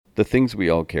The Things We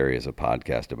All Carry is a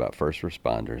podcast about first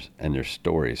responders and their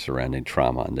stories surrounding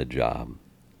trauma on the job.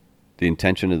 The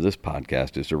intention of this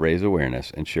podcast is to raise awareness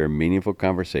and share meaningful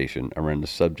conversation around a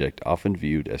subject often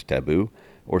viewed as taboo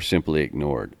or simply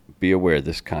ignored. Be aware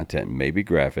this content may be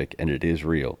graphic and it is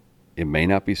real. It may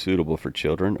not be suitable for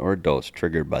children or adults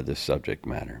triggered by this subject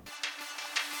matter.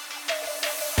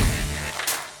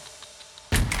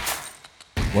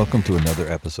 Welcome to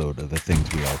another episode of The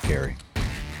Things We All Carry.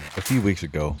 A few weeks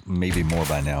ago, maybe more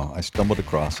by now, I stumbled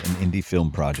across an indie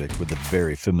film project with a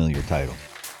very familiar title.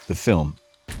 The film,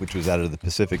 which was out of the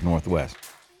Pacific Northwest,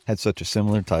 had such a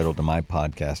similar title to my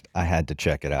podcast, I had to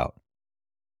check it out.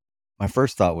 My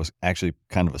first thought was actually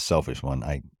kind of a selfish one.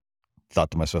 I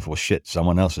thought to myself, well, shit,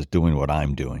 someone else is doing what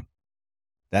I'm doing.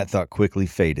 That thought quickly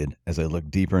faded as I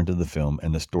looked deeper into the film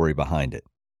and the story behind it.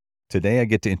 Today, I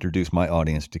get to introduce my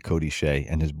audience to Cody Shea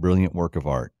and his brilliant work of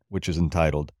art, which is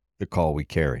entitled The Call We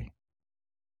Carry.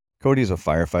 Cody is a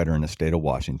firefighter in the state of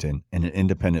Washington and an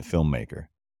independent filmmaker.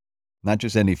 Not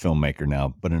just any filmmaker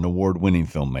now, but an award-winning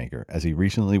filmmaker, as he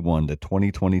recently won the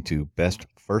 2022 Best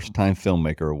First-Time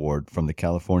Filmmaker Award from the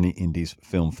California Indies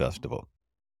Film Festival.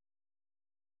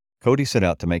 Cody set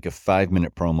out to make a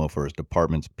 5-minute promo for his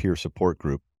department's peer support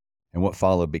group, and what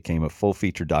followed became a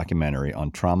full-feature documentary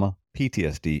on trauma,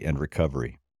 PTSD, and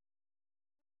recovery.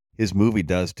 His movie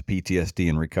does to PTSD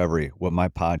and recovery what my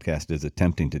podcast is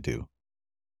attempting to do: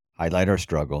 highlight our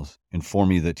struggles,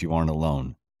 inform you that you aren't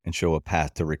alone, and show a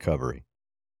path to recovery.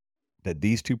 That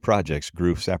these two projects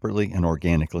grew separately and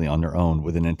organically on their own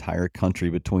with an entire country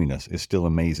between us is still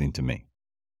amazing to me.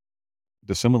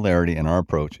 The similarity in our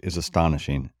approach is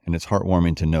astonishing, and it's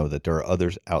heartwarming to know that there are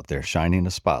others out there shining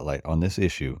a spotlight on this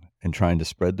issue and trying to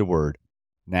spread the word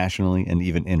nationally and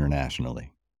even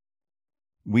internationally.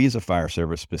 We as a fire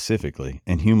service specifically,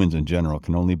 and humans in general,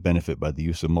 can only benefit by the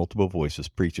use of multiple voices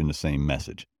preaching the same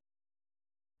message.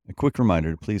 A quick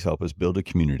reminder to please help us build a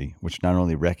community which not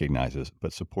only recognizes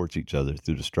but supports each other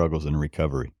through the struggles and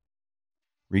recovery.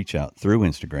 Reach out through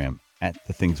Instagram at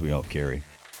The Things We All Carry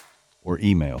or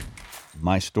email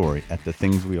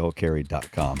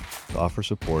mystory@thethingsweallcarry.com to offer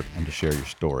support and to share your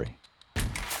story.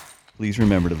 Please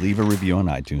remember to leave a review on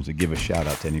iTunes and give a shout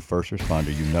out to any first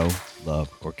responder you know,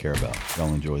 love, or care about.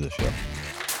 Y'all enjoy the show.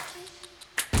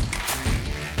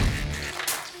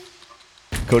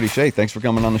 Cody Shea, thanks for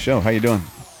coming on the show. How you doing?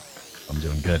 I'm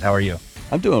doing good. How are you?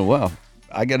 I'm doing well.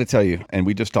 I got to tell you, and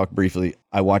we just talked briefly,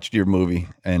 I watched your movie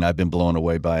and I've been blown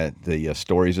away by it. The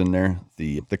stories in there,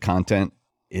 the content,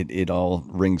 it all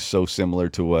rings so similar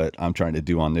to what I'm trying to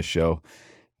do on this show.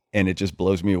 And it just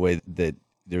blows me away that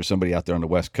there's somebody out there on the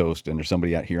West Coast and there's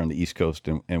somebody out here on the East Coast,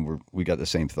 and we got the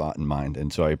same thought in mind.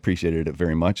 And so I appreciated it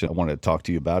very much. I wanted to talk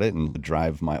to you about it and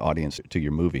drive my audience to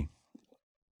your movie.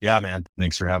 Yeah, man.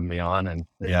 Thanks for having me on. And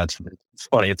yeah, it's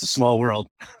funny. It's a small world.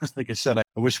 Like I said, I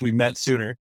wish we met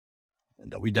sooner.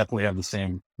 And we definitely have the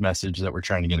same message that we're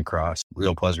trying to get across.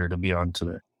 Real pleasure to be on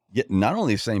today. Yeah, not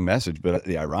only the same message, but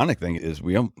the ironic thing is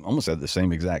we almost had the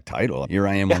same exact title. Here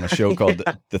I am on a show called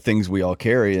The Things We All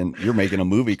Carry, and you're making a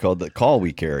movie called The Call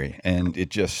We Carry. And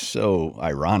it's just so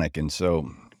ironic and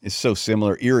it's so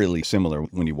similar, eerily similar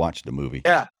when you watch the movie.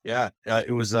 Yeah.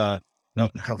 It was, no,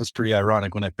 that was pretty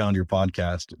ironic when I found your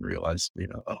podcast and realized,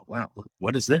 oh, wow,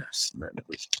 what is this? And then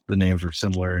the names were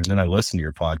similar. And then I listened to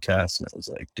your podcast and I was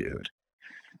like, dude,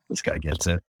 this guy gets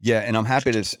it. Yeah. And I'm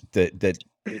happy that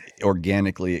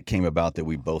organically it came about that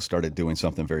we both started doing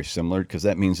something very similar, because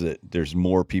that means that there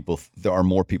are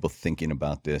more people thinking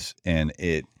about this, and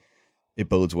it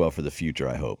bodes well for the future,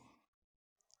 I hope.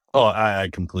 Oh, I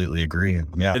completely agree.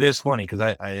 Yeah, it is funny because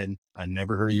I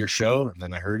never heard of your show, and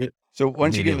then I heard it. So why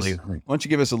don't you give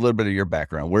us a little bit of your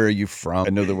background? Where are you from?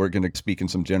 I know that we're going to speak in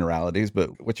some generalities,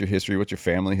 but what's your history? What's your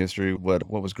family history? What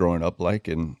was growing up like,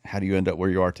 and how do you end up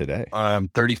where you are today? I'm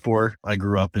 34. I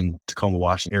grew up in Tacoma,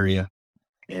 Washington area,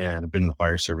 and I've been in the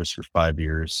fire service for 5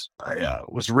 years. I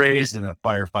was raised in a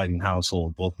firefighting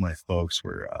household. Both my folks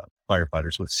were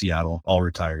firefighters with Seattle, all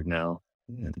retired now,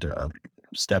 and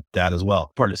stepdad as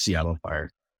well, part of Seattle Fire.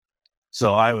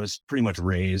 So I was pretty much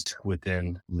raised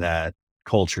within that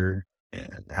culture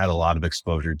and had a lot of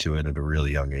exposure to it at a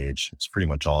really young age. It's pretty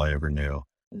much all I ever knew.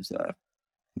 Is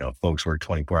folks work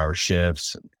 24-hour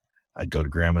shifts. And I'd go to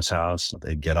grandma's house.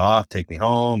 They'd get off, take me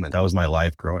home, and that was my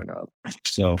life growing up.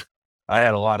 So I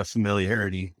had a lot of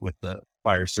familiarity with the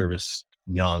fire service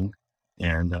young,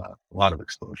 and a lot of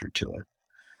exposure to it.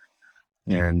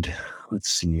 And let's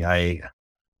see,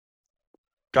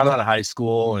 got out of high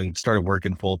school and started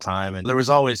working full time. And there was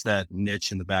always that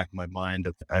niche in the back of my mind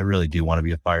of I really do want to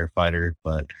be a firefighter,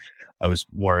 but I was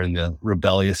more in the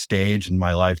rebellious stage and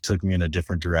my life took me in a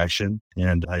different direction.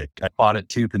 And I fought it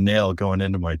tooth and nail going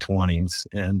into my 20s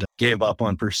and gave up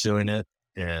on pursuing it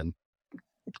and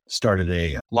started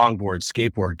a longboard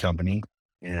skateboard company.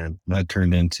 And that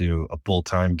turned into a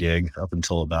full-time gig up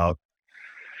until about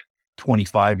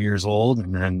 25 years old.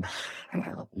 And then,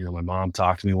 my mom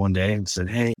talked to me one day and said,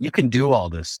 "Hey, you can do all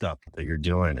this stuff that you're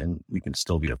doing and you can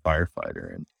still be a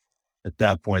firefighter." And at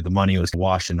that point, the money was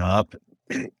washing up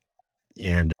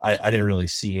and I didn't really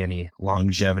see any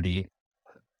longevity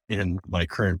in my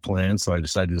current plan. So I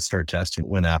decided to start testing.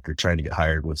 Went after trying to get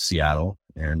hired with Seattle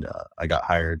and I got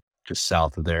hired just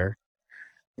south of there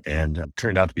and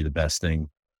turned out to be the best thing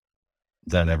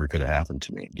that ever could have happened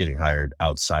to me, getting hired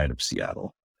outside of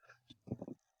Seattle.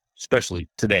 Especially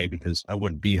today, because I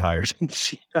wouldn't be hired.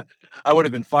 I would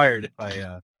have been fired if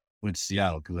I went to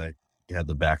Seattle because I had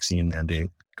the vaccine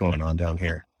mandate going on down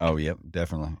here. Oh, yep,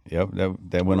 definitely. Yep,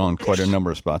 that went on quite a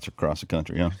number of spots across the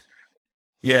country. Yeah.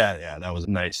 Yeah, that was a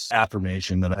nice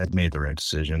affirmation that I'd made the right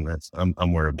decision.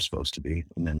 I'm where I'm supposed to be.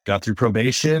 And then got through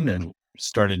probation and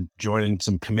started joining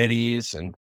some committees.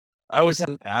 And I always had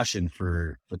a passion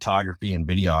for photography and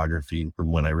videography from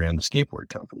when I ran the skateboard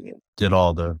company. Did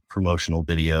all the promotional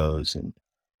videos and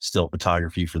still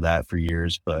photography for that for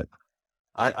years, but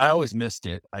I always missed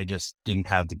it. I just didn't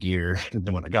have the gear. And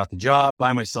then when I got the job,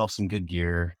 buy myself some good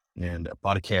gear and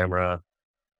bought a camera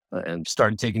and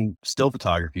started taking still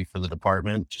photography for the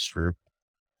department just for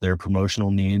their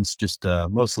promotional needs, just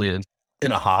mostly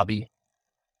in a hobby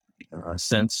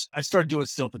sense. I started doing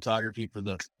still photography for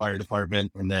the fire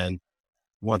department. And then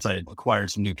once I acquired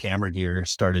some new camera gear,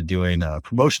 started doing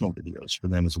promotional videos for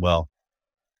them as well,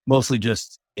 mostly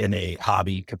just in a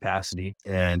hobby capacity,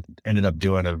 and ended up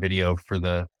doing a video for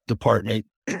the department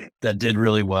that did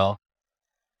really well.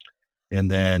 And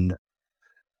then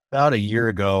about a year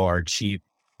ago, our chief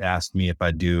asked me if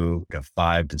I'd do a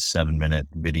 5 to 7 minute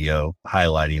video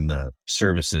highlighting the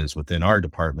services within our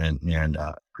department and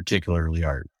particularly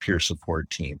our peer support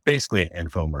team, basically an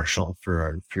infomercial for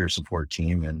our peer support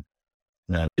team. And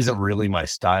that isn't really my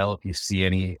style. If you see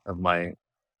any of my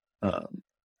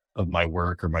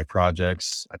work or my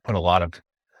projects, I put a lot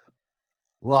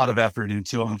of effort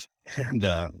into them and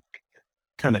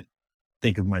kind of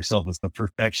think of myself as the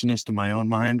perfectionist in my own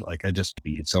mind. Like I just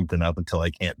beat something up until I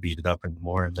can't beat it up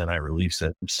anymore. And then I release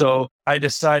it. So I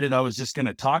decided I was just going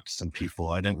to talk to some people.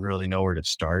 I didn't really know where to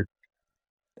start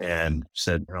and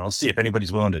said, I'll see if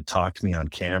anybody's willing to talk to me on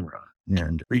camera,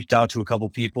 and reached out to a couple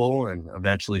people and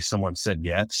eventually someone said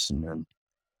yes. And then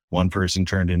one person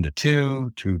turned into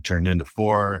two turned into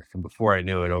four. And before I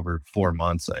knew it, over 4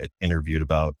 months, I interviewed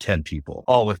about 10 people,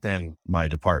 all within my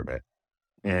department.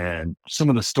 And some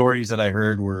of the stories that I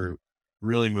heard were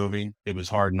really moving. It was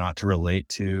hard not to relate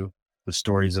to the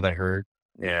stories that I heard.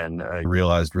 And I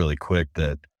realized really quick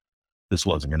that this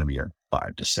wasn't going to be a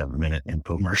 5 to 7 minute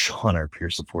infomercial on our peer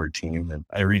support team. And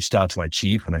I reached out to my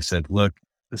chief and I said, look,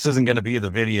 this isn't going to be the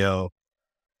video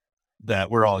that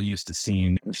we're all used to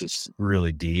seeing. This is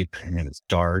really deep and it's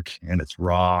dark and it's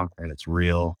raw and it's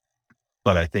real,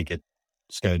 but I think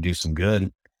it's going to do some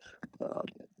good.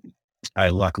 I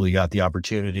luckily got the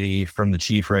opportunity from the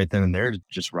chief right then and there to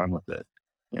just run with it.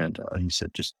 And he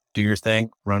said, just do your thing,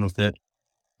 run with it.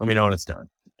 Let me know when it's done.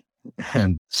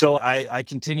 And so I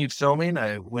continued filming.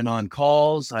 I went on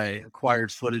calls. I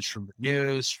acquired footage from the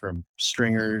news, from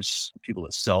stringers, people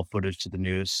that sell footage to the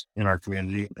news in our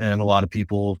community. And a lot of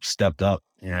people stepped up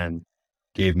and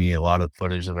gave me a lot of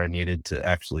footage that I needed to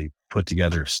actually put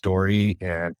together a story,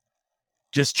 and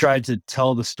just tried to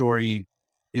tell the story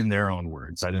in their own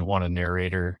words. I didn't want a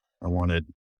narrator. I wanted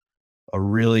a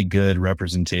really good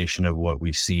representation of what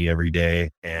we see every day.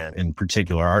 And in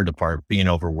particular, our department being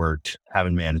overworked,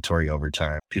 having mandatory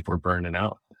overtime, people are burning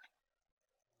out.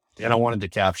 And I wanted to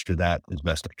capture that as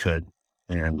best I could.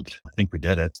 And I think we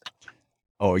did it.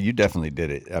 Oh, you definitely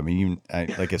did it. I mean,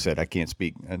 like I said, I can't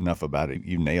speak enough about it.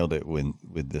 You nailed it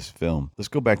with this film. Let's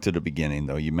go back to the beginning,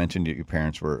 though. You mentioned that your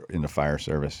parents were in the fire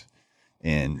service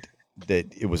and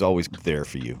that it was always there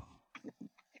for you.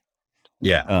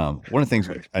 Yeah. One of the things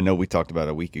I know we talked about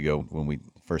a week ago when we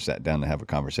first sat down to have a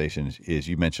conversation is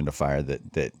you mentioned a fire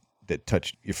that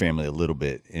touched your family a little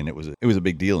bit, and it was a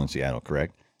big deal in Seattle,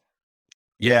 correct?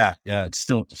 Yeah. It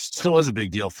still is a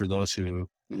big deal for those who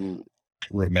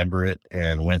remember it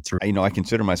and went through. I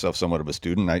consider myself somewhat of a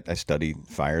student. I study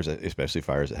fires, especially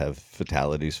fires that have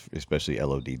fatalities, especially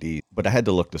LODD. But I had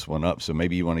to look this one up. So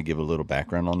maybe you want to give a little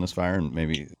background on this fire, and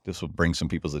maybe this will bring some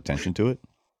people's attention to it.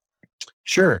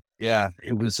 Sure. Yeah.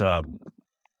 It was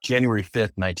January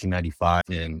 5th, 1995,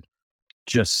 in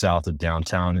just south of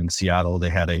downtown in Seattle. They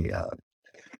had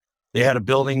a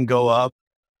building go up,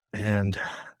 and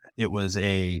it was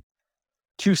a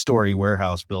 2-story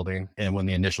warehouse building. And when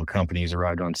the initial companies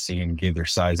arrived on scene and gave their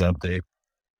size up, they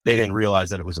didn't realize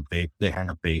that it was they had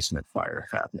a basement fire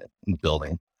happening in the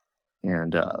building.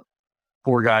 And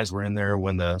 4 guys were in there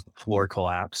when the floor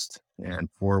collapsed, and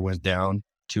 4 went down.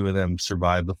 2 of them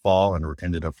survived the fall and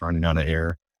ended up running out of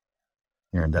air.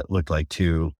 And that looked like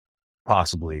 2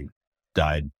 possibly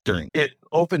died during. It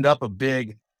opened up a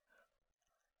big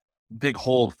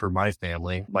hole for my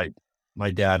family.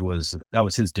 My dad that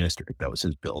was his district. That was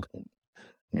his building.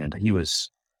 And he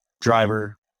was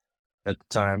driver at the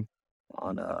time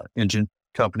on a engine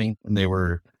company, and they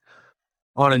were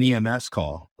on an EMS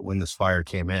call when this fire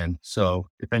came in. So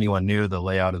if anyone knew the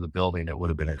layout of the building, it would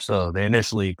have been it. So they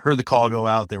initially heard the call go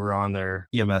out. They were on their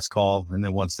EMS call. And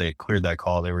then once they cleared that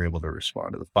call, they were able to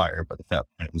respond to the fire. But at that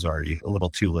point, it was already a little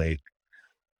too late.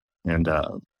 And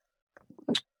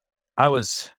I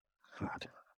was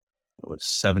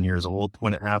 7 years old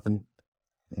when it happened.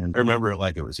 And I remember it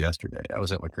like it was yesterday. I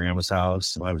was at my grandma's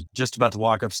house. I was just about to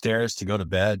walk upstairs to go to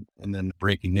bed, and then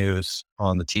breaking news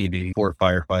on the TV: 4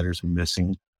 firefighters were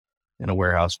missing in a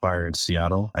warehouse fire in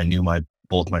Seattle. I knew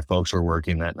both my folks were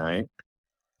working that night,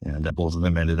 and both of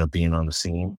them ended up being on the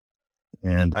scene.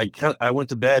 And I went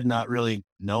to bed not really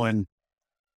knowing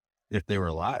if they were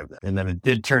alive. And then it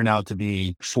did turn out to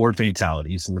be 4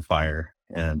 fatalities in the fire,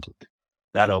 and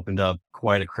that opened up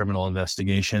quite a criminal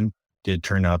investigation. Did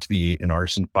turn out to be an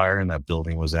arson fire, and that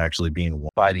building was actually being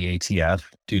watched by the ATF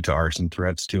due to arson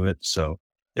threats to it. So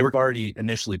they were already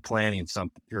initially planning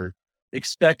something or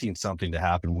expecting something to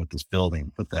happen with this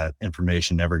building, but that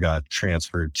information never got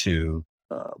transferred to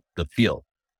the field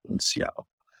in Seattle.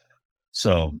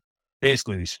 So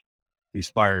basically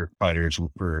these firefighters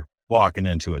were walking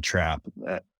into a trap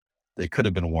that they could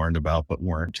have been warned about, but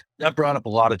weren't. That brought up a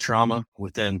lot of trauma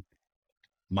within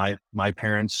my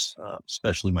parents,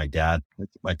 especially my dad.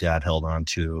 My dad held on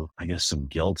to, I guess, some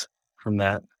guilt from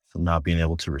that, from not being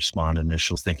able to respond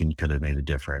initially, thinking he could have made a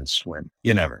difference when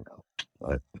you never know.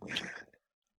 But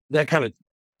that kind of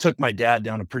took my dad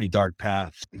down a pretty dark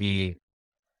path. He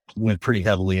went pretty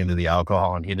heavily into the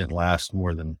alcohol, and he didn't last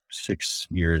more than 6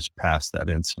 years past that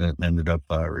incident and ended up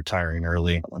retiring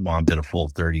early. My mom did a full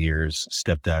 30 years,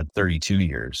 stepdad 32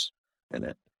 years in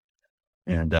it.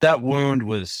 And that wound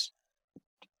was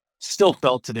still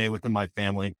felt today within my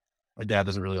family. My dad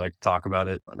doesn't really like to talk about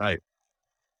it. But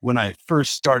when I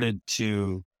first started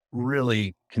to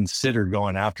really consider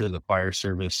going after the fire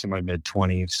service in my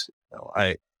mid-20s,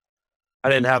 I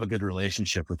didn't have a good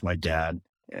relationship with my dad.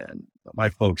 And my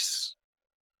folks,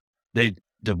 they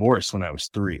divorced when I was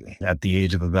 3. At the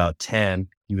age of about 10,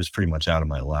 he was pretty much out of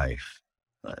my life.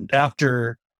 And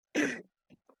after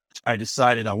I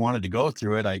decided I wanted to go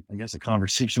through it, I guess a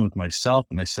conversation with myself,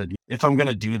 and I said, if I'm going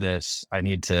to do this, I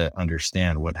need to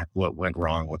understand what went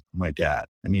wrong with my dad.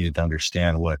 I needed to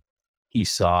understand what he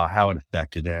saw, how it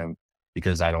affected him,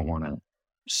 because I don't want to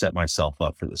set myself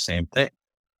up for the same thing.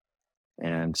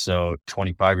 And so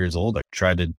 25 years old, I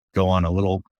tried to go on a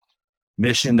little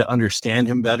mission to understand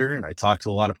him better. And I talked to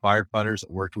a lot of firefighters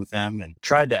that worked with him and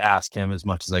tried to ask him as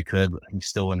much as I could, but he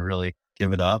still wouldn't really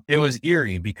give it up. It was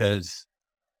eerie because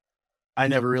I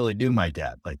never really knew my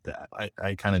dad like that.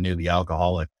 I kind of knew the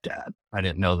alcoholic dad. I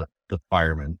didn't know the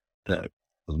fireman that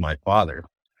was my father.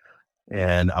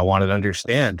 And I wanted to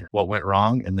understand what went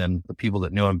wrong. And then the people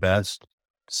that knew him best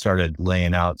started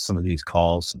laying out some of these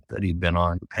calls that he'd been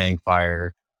on, paying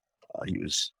fire. He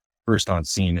was first on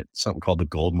scene at something called the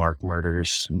Goldmark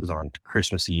murders. It was on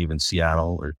Christmas Eve in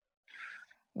Seattle, or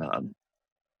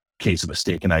case of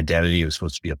mistaken identity. It was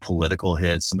supposed to be a political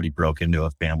hit. Somebody broke into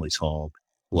a family's home,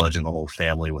 bludgeoned the whole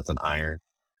family with an iron.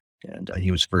 And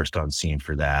he was first on scene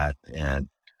for that. And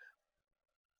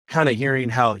kind of hearing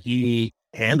how he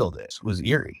handled this was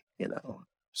eerie. I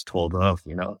was told of,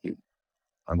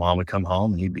 my mom would come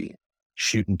home and he'd be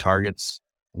shooting targets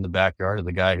in the backyard of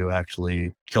the guy who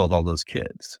actually killed all those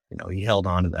kids. He held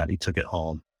on to that. He took it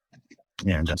home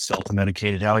and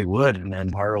self-medicated how he would. And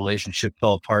then our relationship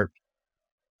fell apart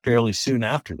fairly soon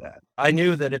after that. I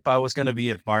knew that if I was going to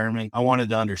be a fireman, I wanted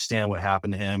to understand what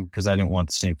happened to him, because I didn't want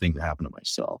the same thing to happen to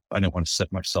myself. I didn't want to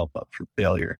set myself up for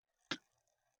failure.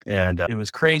 And it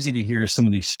was crazy to hear some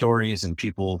of these stories and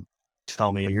people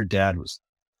tell me, your dad was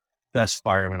the best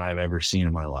fireman I've ever seen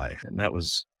in my life. And that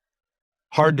was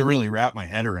hard to really wrap my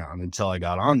head around until I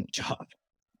got on the job.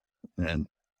 And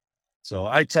so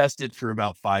I tested for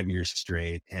about 5 years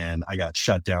straight, and I got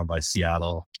shut down by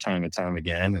Seattle time and time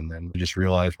again. And then I just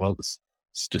realized, well,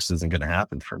 this just isn't going to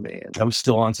happen for me. And I was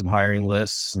still on some hiring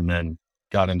lists, and then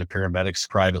got into paramedics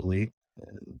privately,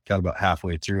 and got about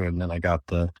halfway through. And then I got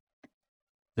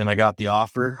the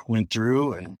offer, went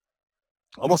through, and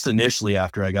almost initially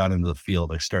after I got into the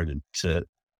field, I started to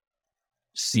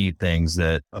see things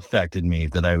that affected me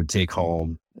that I would take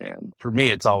home. And for me,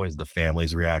 it's always the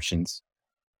family's reactions.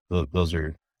 Those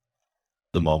are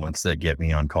the moments that get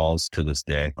me on calls to this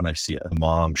day. When I see a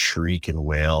mom shriek and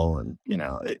wail, and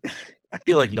I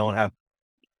feel like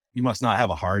you must not have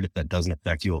a heart if that doesn't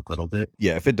affect you a little bit.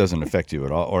 Yeah, if it doesn't affect you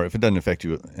at all, or if it doesn't affect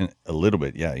you a little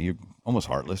bit, yeah, you're almost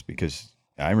heartless, because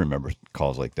I remember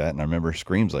calls like that, and I remember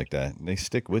screams like that, and they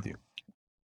stick with you.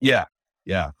 Yeah,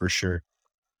 for sure.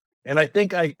 And I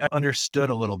think I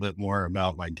understood a little bit more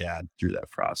about my dad through that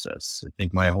process. I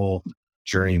think my whole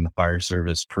journey in the fire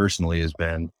service personally has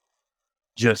been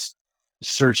just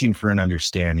searching for an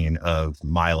understanding of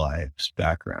my life's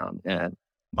background and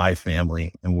my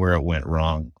family and where it went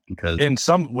wrong. Because in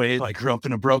some ways, I grew up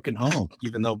in a broken home,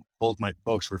 even though both my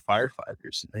folks were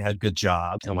firefighters. They had good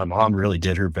jobs. And my mom really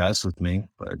did her best with me,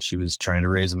 but she was trying to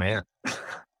raise a man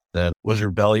that was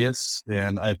rebellious.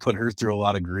 And I put her through a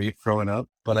lot of grief growing up.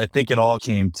 But I think it all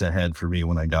came to head for me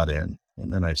when I got in.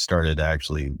 And then I started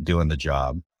actually doing the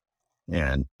job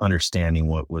and understanding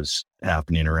what was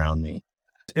happening around me.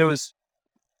 It was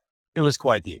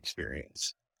quite the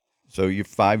experience. So you're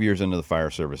 5 years into the fire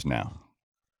service now.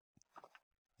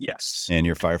 Yes. And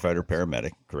you're firefighter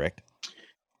paramedic, correct?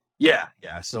 Yeah.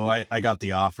 So I got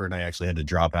the offer, and I actually had to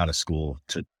drop out of school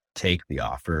to take the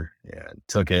offer, and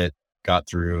took it, got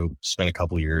through, spent a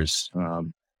couple years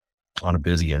on a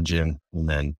busy engine, and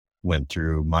then went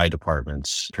through my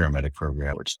department's paramedic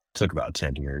program, which took about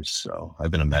 10 years. So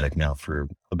I've been a medic now for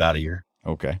about a year.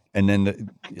 Okay. And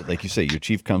then, like you say, your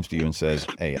chief comes to you and says,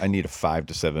 hey, I need a 5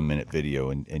 to 7 minute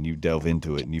video. And you delve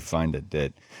into it, and you find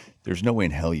that there's no way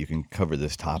in hell you can cover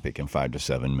this topic in 5 to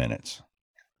 7 minutes.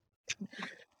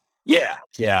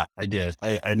 Yeah, I did.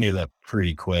 I knew that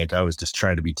pretty quick. I was just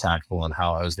trying to be tactful on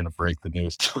how I was going to break the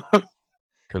news to them.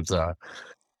 Because I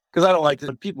don't like to,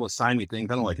 when people assign me things,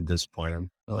 I don't like to disappoint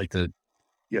them. I like to,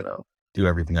 do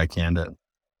everything I can to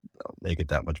make it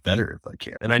that much better if I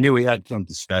can. And I knew we had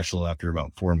something special after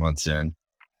about 4 months in,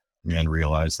 and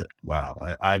realized that, wow,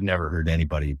 I've never heard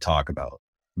anybody talk about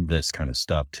this kind of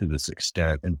stuff to this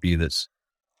extent and be this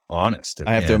honest.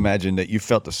 I have to imagine that you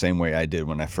felt the same way I did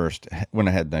when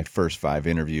I had my first 5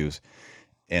 interviews,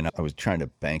 and I was trying to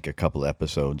bank a couple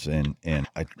episodes, and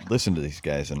I listened to these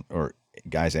guys, or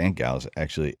guys and gals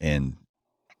actually, and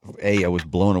I was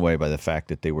blown away by the fact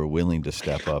that they were willing to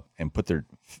step up and put their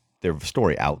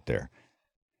story out there.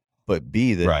 But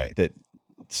B, that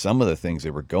some of the things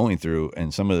they were going through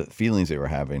and some of the feelings they were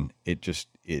having,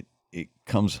 it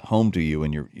comes home to you,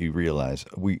 and you realize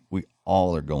we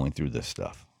all are going through this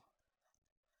stuff.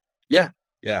 Yeah.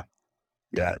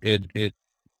 It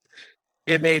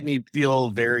made me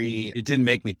feel it didn't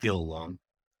make me feel alone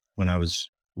when I was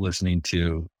listening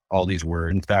to all these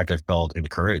words. In fact, I felt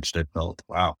encouraged. I felt,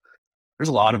 wow, there's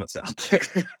a lot of us out there.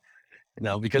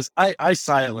 Because I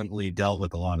silently dealt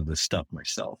with a lot of this stuff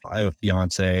myself. I have a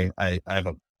fiance. I have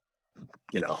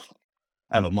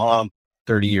a mom,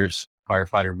 30 years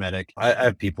firefighter medic. I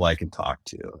have people I can talk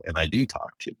to, and I do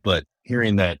talk to. But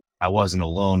hearing that I wasn't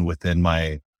alone within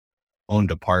my own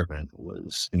department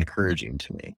was encouraging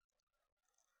to me.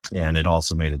 And it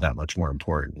also made it that much more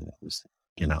important. It was,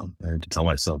 I had to tell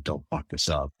myself, don't fuck this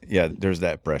up. Yeah, there's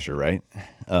that pressure, right?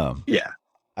 Yeah.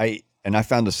 I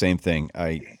found the same thing.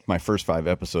 My first 5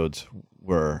 episodes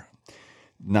were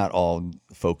not all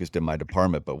focused in my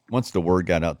department, but once the word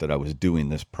got out that I was doing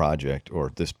this project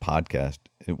or this podcast,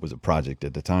 it was a project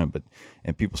at the time,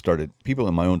 and people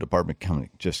in my own department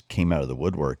just came out of the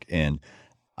woodwork, and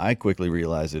I quickly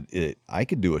realized that I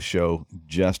could do a show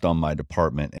just on my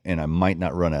department, and I might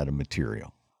not run out of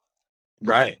material.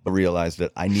 Right. I realized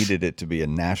that I needed it to be a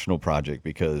national project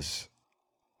because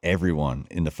everyone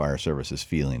in the fire service is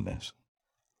feeling this.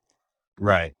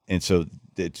 Right. And so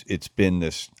it's been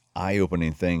this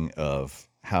eye-opening thing of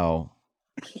how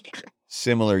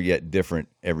similar yet different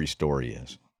every story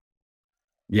is.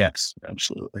 Yes,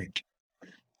 absolutely.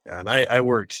 And I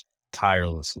worked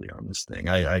tirelessly on this thing.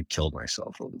 I killed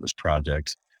myself over this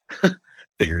project.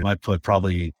 I put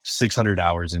probably 600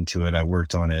 hours into it. I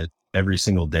worked on it every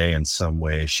single day in some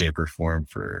way, shape, or form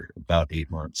for about 8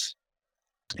 months.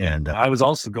 And I was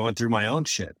also going through my own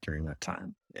shit during that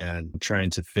time and trying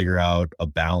to figure out a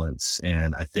balance.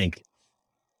 And I think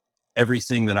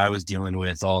everything that I was dealing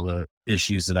with, all the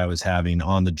issues that I was having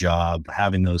on the job,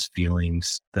 having those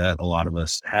feelings that a lot of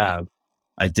us have,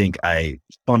 I think I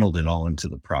funneled it all into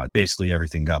the project. Basically,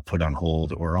 everything got put on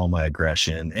hold, or all my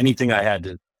aggression, anything I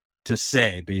had to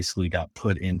say basically got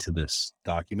put into this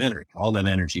documentary. All that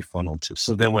energy funneled to.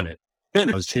 So then when it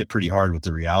finished, I was hit pretty hard with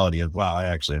the reality of, wow, I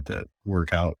actually have to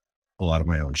work out a lot of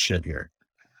my own shit here.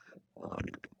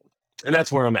 And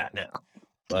that's where I'm at now.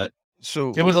 But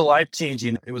So it was a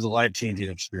life-changing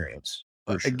experience.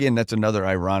 Sure. Again, that's another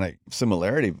ironic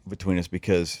similarity between us,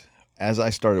 because as I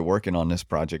started working on this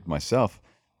project myself,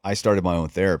 I started my own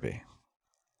therapy.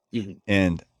 Mm-hmm.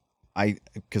 And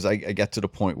because I got to the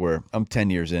point where I'm 10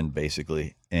 years in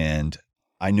basically, and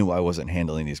I knew I wasn't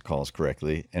handling these calls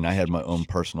correctly. And I had my own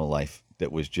personal life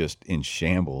that was just in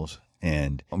shambles.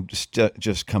 And I'm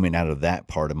just coming out of that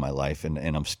part of my life, and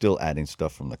I'm still adding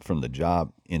stuff from the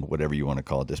job in whatever you want to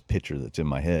call it, this picture that's in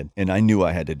my head. And I knew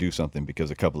I had to do something, because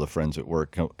a couple of friends at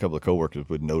work, a couple of coworkers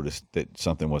would notice that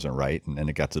something wasn't right, and then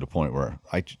it got to the point where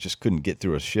I just couldn't get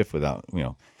through a shift without,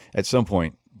 at some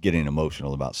point getting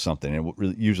emotional about something. And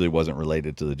it usually wasn't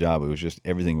related to the job. It was just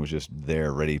everything was just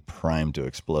there, ready, primed to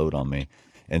explode on me.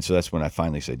 And so that's when I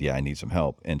finally said, yeah, I need some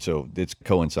help. And so it's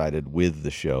coincided with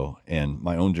the show, and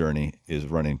my own journey is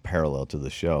running parallel to the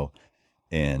show.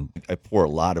 And I pour a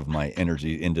lot of my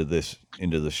energy into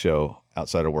the show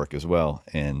outside of work as well.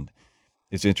 And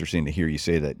it's interesting to hear you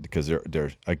say that, because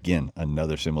there's again,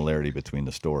 another similarity between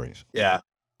the stories. Yeah.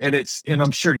 And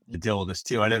I'm sure you deal with this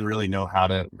too. I didn't really know how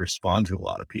to respond to a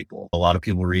lot of people. A lot of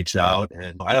people reach out,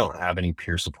 and I don't have any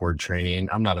peer support training.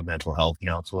 I'm not a mental health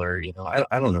counselor.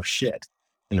 I don't know shit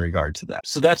in regard to that.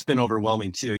 So that's been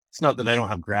overwhelming too. It's not that I don't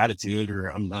have gratitude, or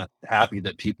I'm not happy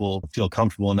that people feel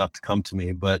comfortable enough to come to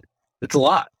me, but it's a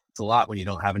lot. It's a lot when you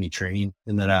don't have any training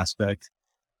in that aspect.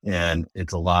 And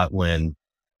it's a lot when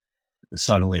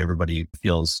suddenly everybody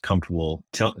feels comfortable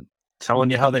telling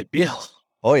you how they feel.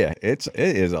 Oh yeah, it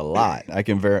is a lot. I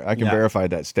can verify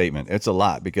that statement. It's a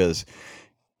lot, because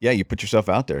yeah, you put yourself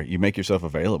out there, you make yourself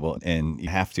available, and you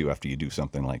have to after you do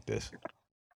something like this.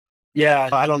 Yeah,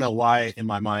 I don't know why in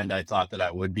my mind I thought that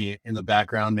I would be in the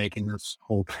background making this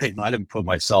whole thing. I didn't put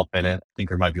myself in it. I think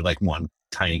there might be like one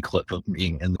tiny clip of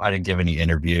me, and I didn't give any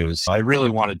interviews. I really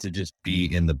wanted to just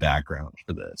be in the background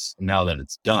for this. And now that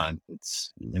it's done,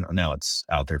 it's now it's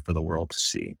out there for the world to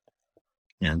see.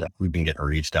 And we've been getting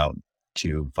reached out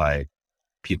to by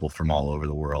people from all over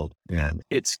the world, and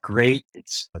it's great.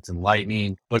 It's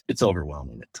enlightening, but it's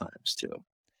overwhelming at times too.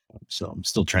 So I'm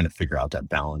still trying to figure out that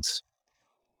balance.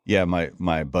 Yeah,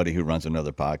 my buddy who runs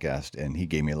another podcast, and he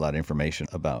gave me a lot of information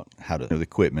about how to do the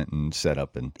equipment and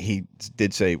setup. And he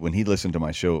did say when he listened to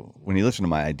my show, when he listened to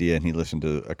my idea, and he listened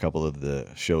to a couple of the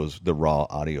shows, the raw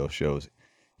audio shows,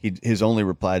 his only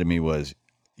reply to me was,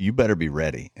 "You better be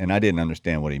ready." And I didn't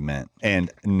understand what he meant. And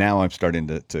now I'm starting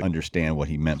to understand what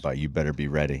he meant by "you better be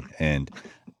ready." And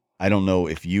I don't know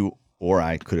if you or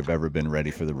I could have ever been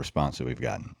ready for the response that we've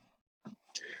gotten.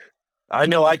 I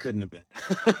know I couldn't have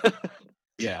been.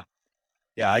 Yeah,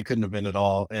 I couldn't have been at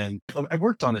all. And I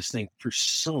worked on this thing for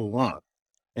so long,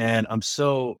 and I'm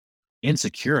so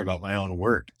insecure about my own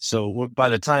work. So by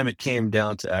the time it came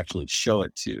down to actually show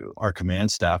it to our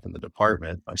command staff in the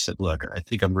department, I said, look, I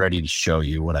think I'm ready to show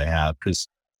you what I have, because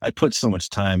I put so much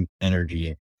time,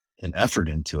 energy, and effort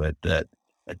into it that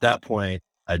at that point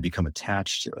I'd become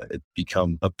attached to it. It'd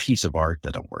become a piece of art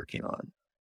that I'm working on.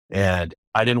 And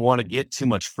I didn't want to get too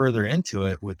much further into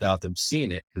it without them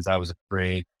seeing it, because I was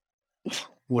afraid,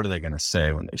 what are they going to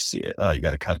say when they see it? Oh, you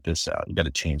got to cut this out. You got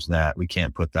to change that. We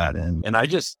can't put that in. And I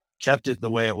just kept it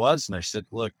the way it was. And I said,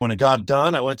 look, when it got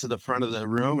done, I went to the front of the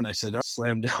room and I said, I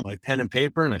slammed down my pen and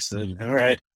paper. And I said, all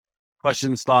right,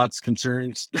 questions, thoughts,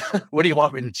 concerns. What do you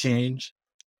want me to change?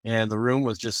 And the room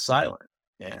was just silent.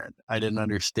 And I didn't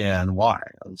understand why.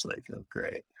 I was like, oh,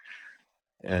 great.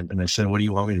 And I said, what do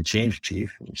you want me to change,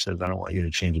 Chief? And he said, I don't want you to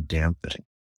change a damn thing.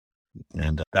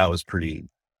 And that was pretty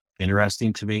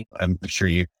interesting to me. I'm sure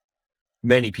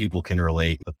many people can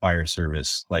relate. The fire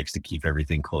service likes to keep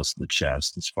everything close to the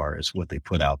chest as far as what they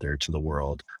put out there to the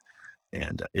world.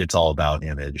 And it's all about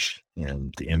image,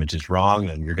 and the image is wrong,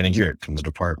 and you're going to hear it from the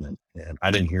department. And I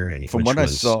didn't hear any. From what I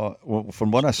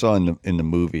saw in the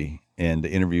movie and the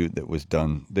interview that was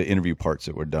done, the interview parts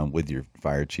that were done with your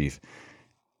fire chief,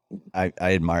 I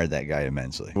admired that guy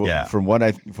immensely. Yeah. From what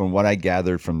I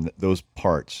gathered from those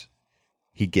parts,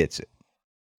 he gets it.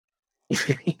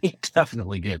 He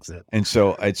definitely gets it. And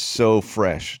so it's so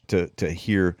fresh to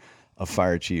hear a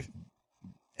fire chief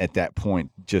at that point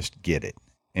just get it.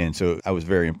 And so I was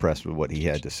very impressed with what he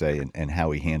had to say and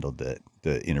how he handled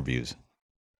the interviews.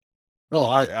 Well,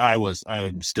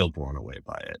 I'm still blown away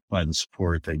by it, by the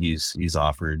support that he's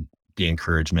offered, the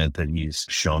encouragement that he's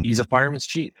shown. He's a fireman's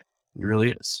chief. It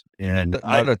really is. And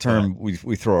not a term we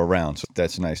throw around, so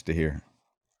that's nice to hear.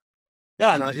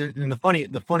 Yeah, and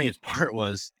the funniest part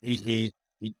was he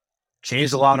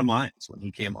changed a lot of minds when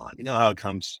he came on. You know how it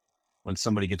comes when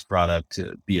somebody gets brought up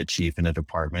to be a chief in a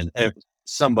department.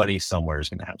 Somebody somewhere is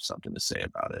going to have something to say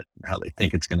about it, how they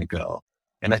think it's going to go.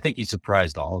 And I think he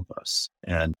surprised all of us.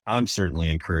 And I'm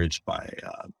certainly encouraged by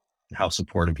how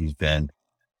supportive he's been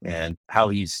and how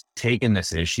he's taken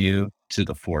this issue to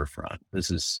the forefront. This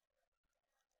is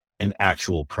an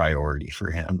actual priority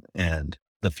for him and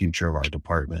the future of our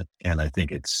department. And I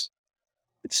think it's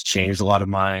changed a lot of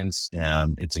minds,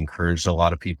 and it's encouraged a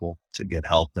lot of people to get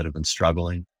help that have been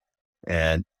struggling.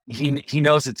 And he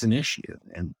knows it's an issue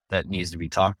and that needs to be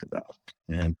talked about.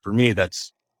 And for me,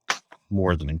 that's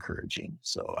more than encouraging.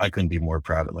 So I couldn't be more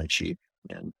proud of my chief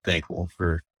and thankful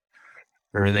for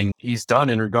everything he's done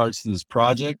in regards to this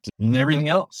project and everything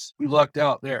else. We lucked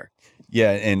out there.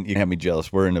 Yeah, and you have me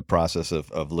jealous. We're in the process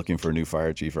of looking for a new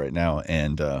fire chief right now,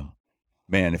 and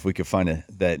man, if we could find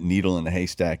that needle in the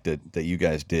haystack that you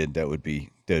guys did, that would be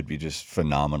just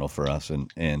phenomenal for us.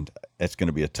 And that's going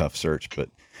to be a tough search, but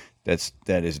that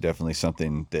is definitely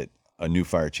something that a new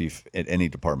fire chief at any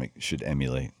department should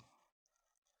emulate.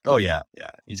 Oh yeah.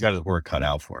 He's got his work cut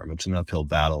out for him. It's an uphill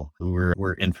battle.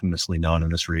 We're infamously known in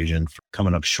this region for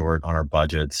coming up short on our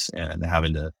budgets and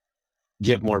having to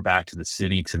get more back to the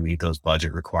city to meet those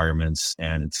budget requirements.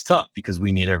 And it's tough because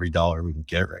we need every dollar we can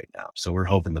get right now. So we're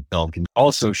hoping the film can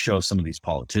also show some of these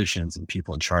politicians and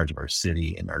people in charge of our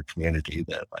city and our community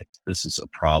that like, this is a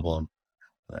problem,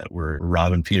 that we're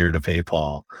robbing Peter to pay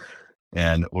Paul,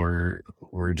 and we're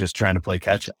just trying to play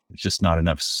catch up. It's just not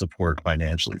enough support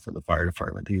financially for the fire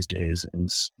department these days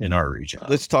in our region.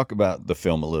 Let's talk about the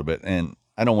film a little bit. And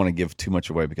I don't want to give too much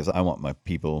away because I want my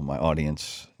people, my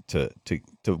audience to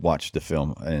watch the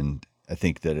film. And I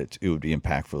think that it would be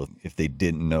impactful if they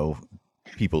didn't know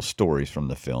people's stories from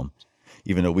the film,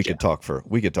 even though we could talk for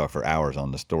hours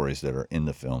on the stories that are in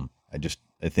the film.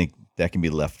 I think that can be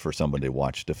left for somebody to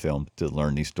watch the film to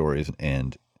learn these stories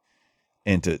and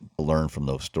to learn from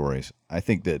those stories. I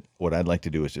think that what I'd like to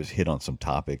do is just hit on some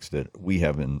topics that we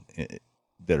have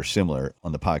that are similar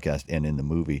on the podcast and in the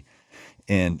movie.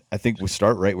 And I think we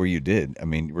start right where you did. I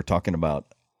mean, we're talking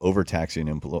about overtaxing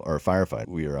or firefight.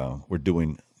 We're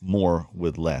doing more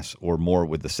with less or more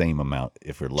with the same amount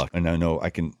if we're lucky. And I know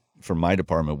from my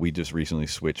department, we just recently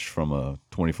switched from a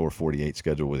 24/48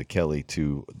 schedule with a Kelly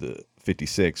to the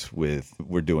 56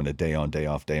 we're doing a day on, day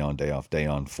off, day on, day off, day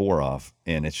on, 4 off.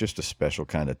 And it's just a special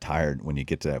kind of tired when you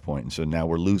get to that point. And so now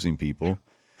we're losing people.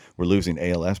 We're losing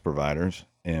ALS providers,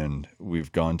 and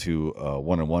we've gone to a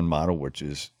 1-on-1 model, which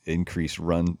is increased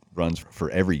runs for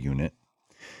every unit.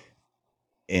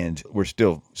 And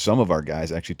some of our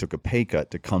guys actually took a pay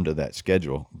cut to come to that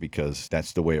schedule because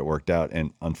that's the way it worked out.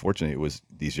 And unfortunately, it was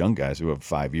these young guys who have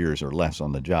 5 years or less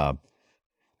on the job.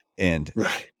 And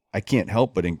I can't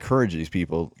help but encourage these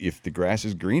people. If the grass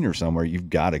is greener somewhere, you've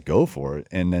got to go for it.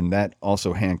 And then that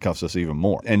also handcuffs us even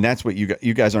more. And that's what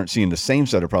you guys aren't seeing the same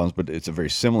set of problems, but it's a very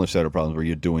similar set of problems where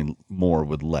you're doing more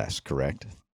with less, correct?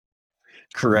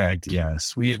 Correct.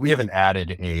 Yes. We haven't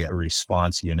added a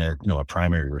response unit, a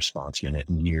primary response unit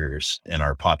in years, and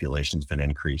our population's been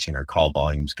increasing. Our call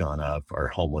volume's gone up. Our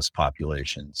homeless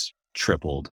population's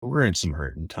tripled. We're in some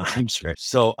hurting times, right?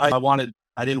 So I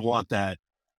didn't want that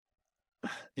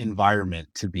environment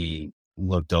to be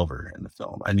looked over in the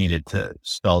film. I needed to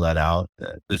spell that out,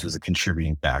 that this is a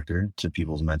contributing factor to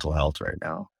people's mental health right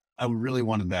now. I really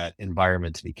wanted that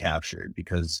environment to be captured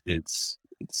because it's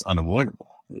unavoidable.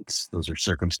 Those are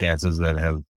circumstances that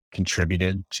have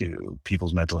contributed to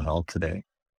people's mental health today.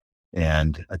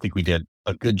 And I think we did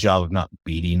a good job of not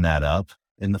beating that up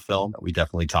in the film. We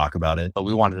definitely talk about it, but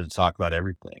we wanted to talk about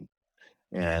everything.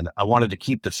 And I wanted to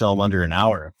keep the film under an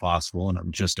hour if possible. And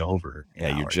I'm just over.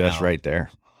 Yeah, you're just right there.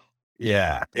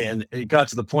 Yeah. And it got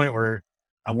to the point where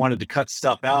I wanted to cut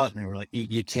stuff out, and they were like,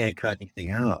 you can't cut anything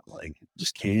out. Like, you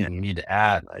just can't. You need to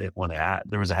add. I didn't want to add.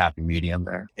 There was a happy medium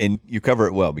there. And you cover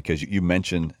it well because you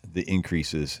mentioned the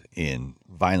increases in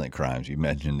violent crimes. You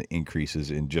mentioned the increases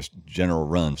in just general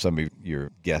run. Some of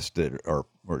your guests that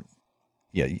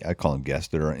I call them guests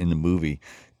that are in the movie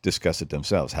discuss it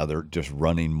themselves, how they're just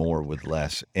running more with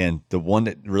less. And the one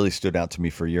that really stood out to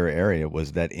me for your area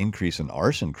was that increase in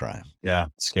arson crime. Yeah,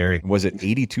 scary. Was it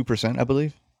 82%, I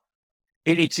believe?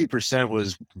 82%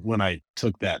 was when I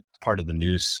took that part of the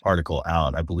news article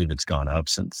out. I believe it's gone up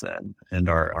since then. And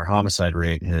our homicide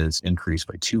rate has increased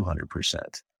by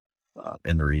 200%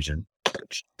 in the region.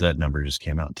 That number just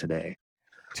came out today.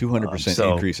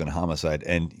 200% increase in homicide.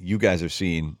 And you guys are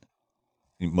seeing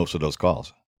most of those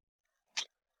calls.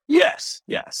 Yes,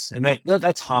 yes. And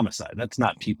that's homicide. That's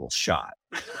not people shot.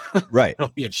 Right.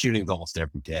 We have shootings almost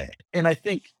every day. And I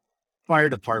think fire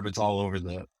departments all over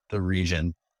the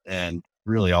region and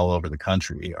really all over the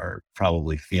country are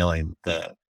probably feeling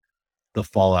the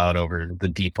fallout over the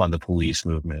defund the police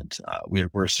movement.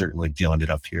 We're certainly dealing it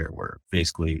up here where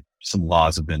basically some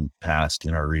laws have been passed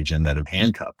in our region that have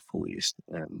handcuffed police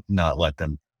and not let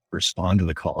them respond to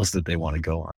the calls that they want to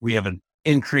go on. We have an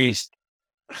increased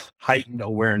heightened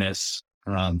awareness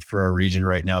for our region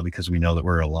right now because we know that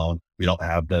we're alone. We don't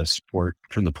have the support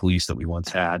from the police that we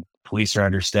once had. Police are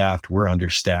understaffed. We're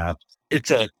understaffed. It's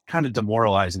a kind of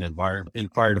demoralizing environment in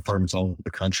fire departments all over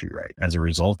the country, right? As a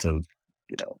result of,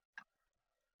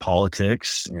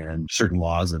 politics and certain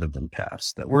laws that have been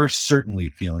passed that we're certainly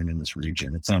feeling in this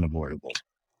region. It's unavoidable.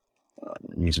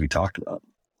 It needs to be talked about.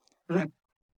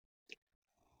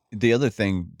 The other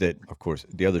thing that, of course,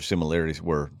 the other similarities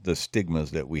were the stigmas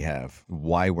that we have,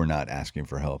 why we're not asking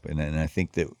for help. And I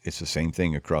think that it's the same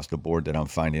thing across the board that I'm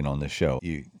finding on this show.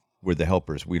 We're the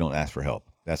helpers. We don't ask for help.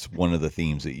 That's one of the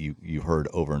themes that you heard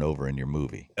over and over in your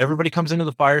movie. Everybody comes into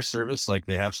the fire service like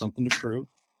they have something to prove,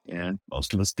 and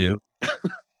most of us do.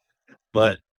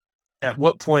 But at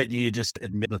what point do you just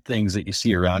admit the things that you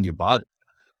see around you bother?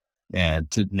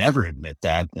 And to never admit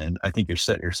that, then I think you're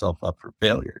setting yourself up for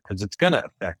failure because it's going to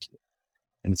affect you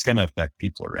and it's going to affect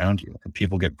people around you. And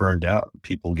people get burned out.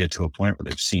 People get to a point where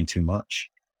they've seen too much.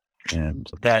 And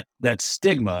that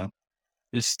stigma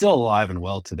is still alive and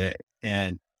well today.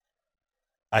 And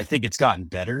I think it's gotten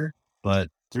better, but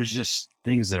there's just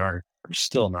things that are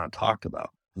still not talked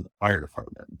about in the fire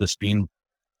department, this being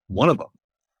one of them.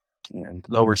 And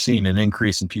though we're seeing an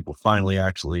increase in people finally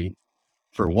actually,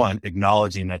 for one,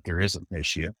 acknowledging that there is an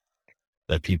issue,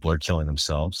 that people are killing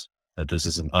themselves, that this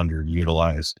is an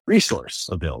underutilized resource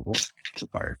available to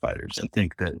firefighters. I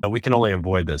think that we can only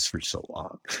avoid this for so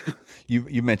long.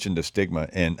 You mentioned the stigma,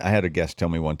 and I had a guest tell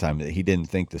me one time that he didn't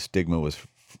think the stigma was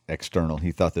external.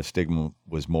 He thought the stigma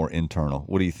was more internal.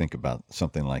 What do you think about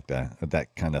something like that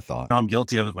kind of thought? I'm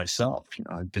guilty of it myself.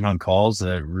 I've been on calls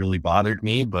that really bothered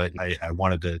me, but I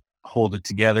wanted to hold it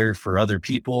together for other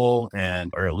people,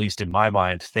 or at least in my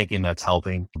mind, thinking that's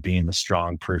helping, being the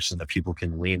strong person that people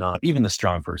can lean on. Even the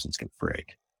strong persons can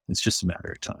break. It's just a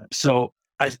matter of time. So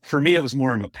for me, it was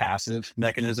more of a passive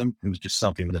mechanism. It was just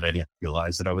something that I didn't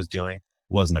realize that I was doing. It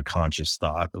wasn't a conscious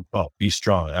thought of, oh, be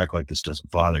strong, act like this doesn't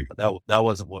bother you. That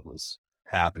wasn't what was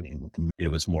happening. It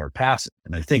was more passive.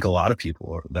 And I think a lot of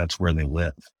people, that's where they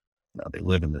live. They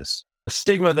live in this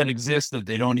stigma that exists that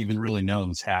they don't even really know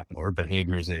is happening, or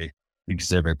behaviors they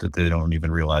exhibit that they don't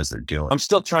even realize they're doing. I'm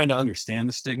still trying to understand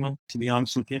the stigma, to be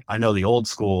honest with you. I know the old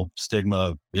school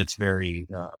stigma, it's very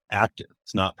active.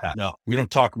 It's not passive. No, we don't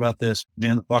talk about this.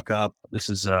 Man the fuck up. This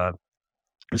is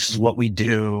what we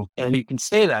do. And you can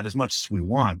say that as much as we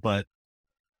want, but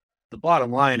the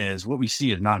bottom line is what we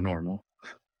see is not normal.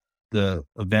 The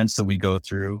events that we go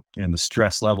through and the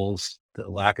stress levels, the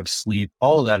lack of sleep,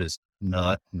 all of that is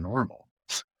not normal.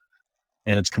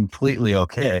 And it's completely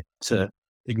okay to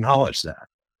acknowledge that.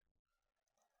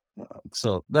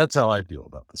 So that's how I feel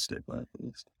about the stigma, at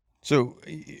least. So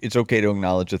it's okay to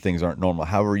acknowledge that things aren't normal.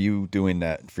 How are you doing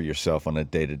that for yourself on a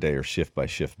day-to-day or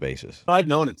shift-by-shift basis? I've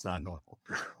known it's not normal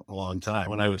for a long time.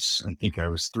 When I think I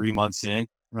was 3 months in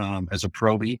as a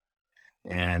probie,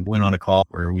 and went on a call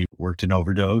where we worked an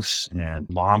overdose, and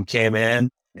mom came in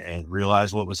and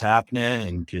realized what was happening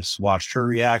and just watched her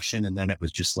reaction. And then it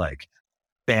was just like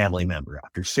family member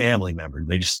after family member.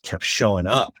 They just kept showing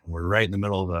up. We're right in the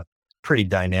middle of a pretty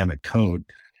dynamic code.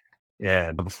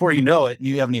 And before you know it,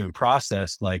 you haven't even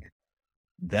processed like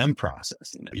them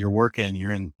processing it. You're working,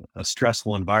 you're in a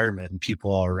stressful environment and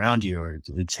people all around you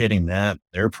it's hitting them,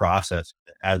 their process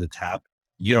as it's happening.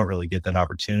 You don't really get that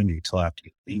opportunity until after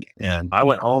you leave. And I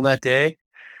went home that day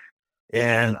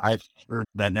and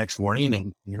that next morning,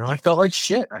 and I felt like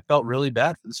shit. I felt really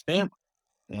bad for this family.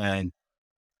 And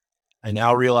I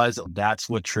now realize that's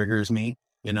what triggers me,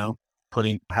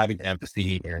 having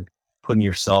empathy and putting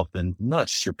yourself in not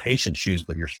just your patient's shoes,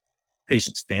 but your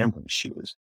patient's family's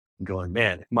shoes, and going,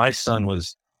 man, if my son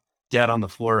was dead on the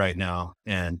floor right now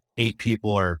and 8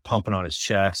 people are pumping on his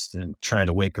chest and trying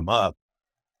to wake him up,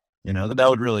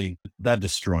 that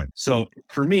destroy me. So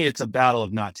for me, it's a battle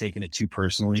of not taking it too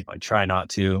personally. I try not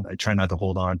to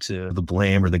hold on to the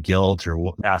blame or the guilt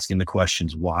or asking the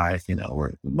questions why,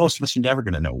 where most of us are never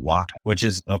going to know why, which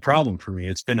is a problem for me.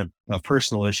 It's been a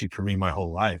personal issue for me my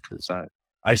whole life because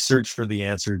I search for the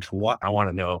answer to what I want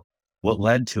to know, what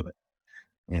led to it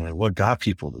and what got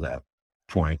people to that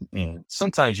point. And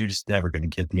sometimes you're just never going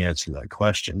to get the answer to that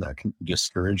question. That can be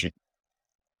discouraging.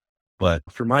 But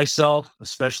for myself,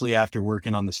 especially after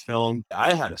working on this film,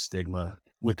 I had a stigma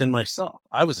within myself.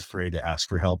 I was afraid to ask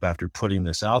for help after putting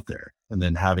this out there, and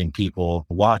then having people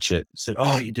watch it said,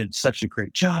 "Oh, you did such a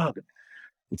great job.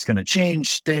 It's going to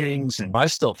change things." And I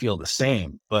still feel the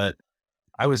same, but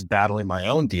I was battling my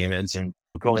own demons and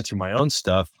going through my own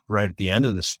stuff right at the end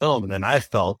of this film. And then I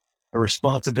felt a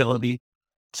responsibility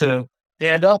to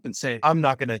stand up and say, I'm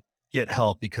not going to get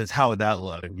help, because how would that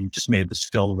look? You just made this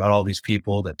film about all these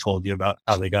people that told you about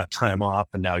how they got time off,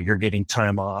 and now you're getting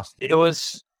time off.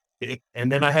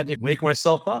 And then I had to wake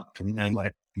myself up, and then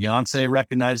my fiance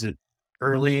recognized it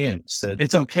early and said,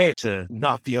 it's okay to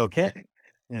not be okay.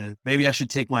 And maybe I should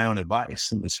take my own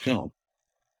advice in this film.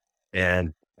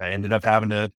 And I ended up having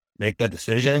to make that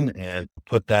decision and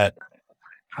put that,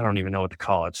 I don't even know what to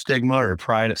call it, stigma or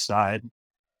pride aside,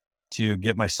 to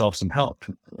get myself some help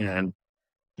and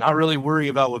not really worry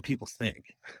about what people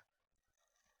think.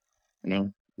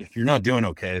 If you're not doing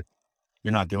okay,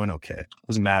 you're not doing okay. It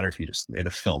doesn't matter if you just made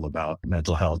a film about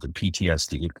mental health and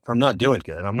PTSD. If I'm not doing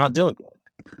good, I'm not doing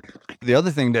good. The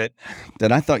other thing that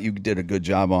I thought you did a good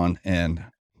job on, and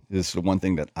this is the one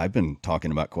thing that I've been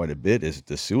talking about quite a bit, is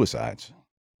the suicides.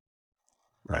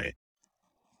 Right.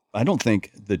 I don't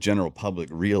think the general public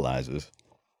realizes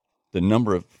the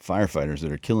number of firefighters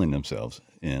that are killing themselves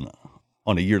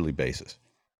on a yearly basis.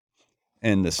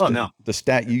 And the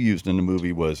stat you used in the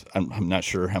movie was, I'm not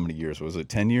sure how many years, was it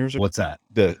 10 years? What's that?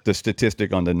 The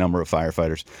statistic on the number of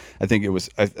firefighters. I think it was,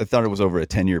 I thought it was over a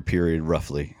 10-year period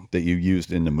roughly that you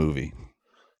used in the movie.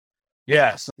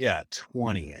 Yes. Yeah.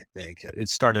 20, I think. It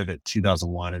started at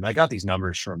 2001. And I got these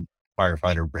numbers from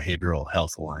Firefighter Behavioral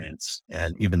Health Alliance.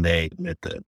 And even they admit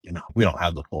that, we don't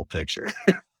have the full picture,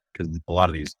 because a lot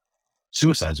of these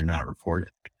suicides are not reported.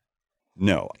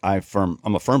 No, I'm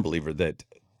a firm believer that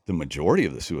the majority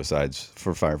of the suicides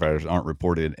for firefighters aren't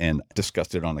reported, and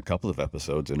discussed it on a couple of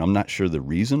episodes. And I'm not sure the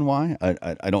reason why.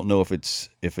 I don't know if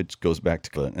it goes back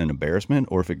to an embarrassment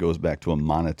or if it goes back to a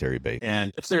monetary base.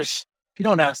 And if you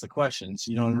don't ask the questions,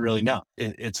 you don't really know.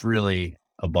 It's really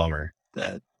a bummer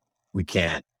that we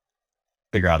can't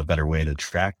figure out a better way to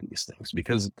track these things,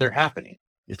 because they're happening.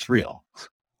 It's real.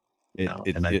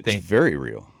 It's very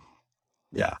real.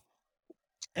 Yeah.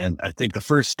 And I think the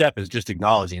first step is just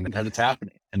acknowledging that it's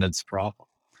happening and it's a problem.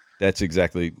 That's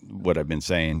exactly what I've been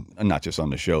saying, not just on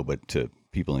the show, but to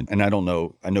people. And I don't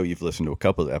know, I know you've listened to a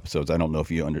couple of episodes. I don't know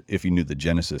if you knew the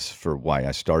genesis for why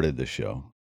I started this show.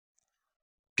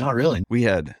 Not really. We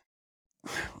had,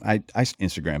 I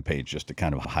Instagram page just to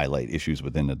kind of highlight issues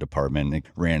within the department. It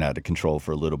ran out of control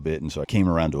for a little bit. And so I came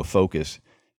around to a focus.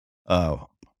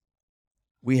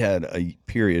 We had a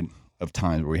period of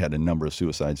times where we had a number of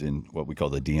suicides in what we call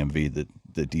the DMV,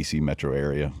 the DC metro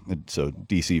area. So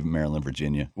DC, Maryland,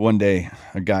 Virginia. One day,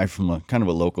 a guy from a kind of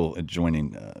a local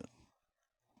adjoining,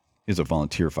 is a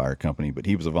volunteer fire company, but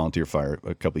he was a volunteer fireman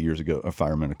a couple of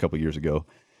years ago,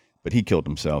 but he killed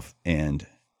himself. And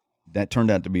that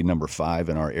turned out to be number 5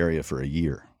 in our area for a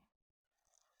year.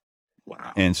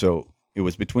 Wow. And so it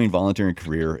was between volunteer and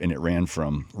career, and it ran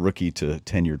from rookie to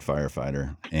tenured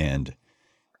firefighter. And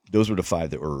those were the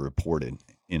 5 that were reported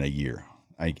in a year.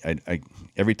 I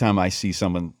every time I see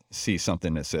something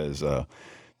that says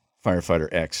firefighter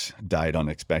X died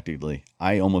unexpectedly,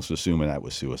 I almost assume that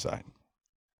was suicide.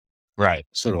 Right.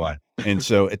 So do I. And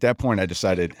so at that point, I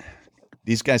decided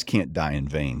these guys can't die in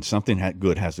vain. Something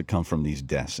good has to come from these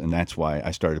deaths, and that's why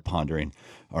I started pondering,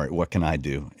 all right, what can I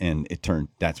do? And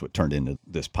that's what turned into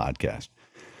this podcast.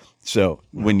 So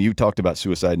when you talked about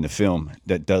suicide in the film,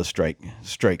 that does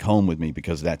strike home with me,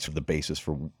 because that's the basis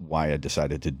for why I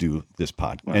decided to do this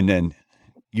podcast. Wow. And then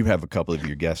you have a couple of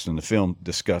your guests in the film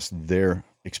discuss their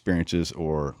experiences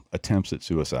or attempts at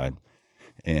suicide.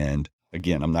 And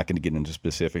again, I'm not going to get into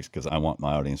specifics because I want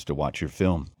my audience to watch your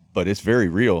film, but it's very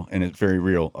real, and it's very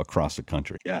real across the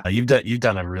country. Yeah. You've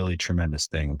done a really tremendous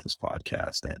thing with this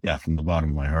podcast. And yeah, from the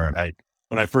bottom of my heart,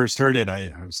 when I first heard it,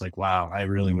 I was like, wow, I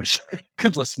really wish I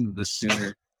could listen to this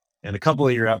sooner. And a couple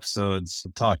of your episodes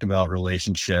talked about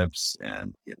relationships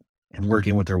and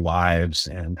working with their wives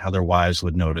and how their wives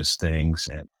would notice things,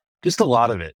 and just a lot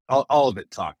of it, all of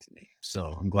it talked to me.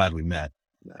 So I'm glad we met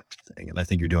that thing. And I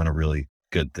think you're doing a really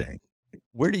good thing.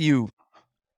 Where do you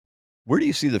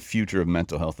see the future of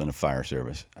mental health in the fire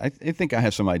service? I think I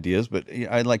have some ideas, but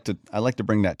I like to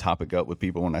bring that topic up with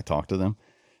people when I talk to them,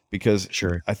 because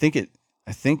sure, I think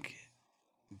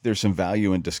there's some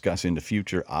value in discussing the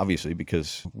future, obviously,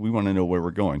 because we want to know where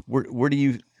we're going. What would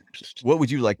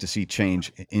you like to see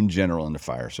change in general in the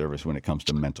fire service when it comes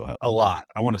to mental health? A lot.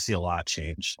 I want to see a lot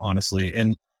change, honestly.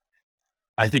 And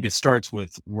I think it starts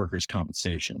with workers'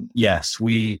 compensation. Yes,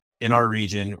 in our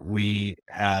region, we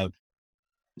have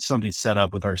something set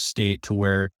up with our state to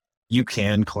where you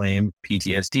can claim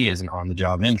PTSD as an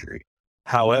on-the-job injury.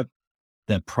 However,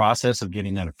 the process of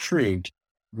getting that approved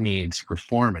needs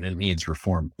reform, and it needs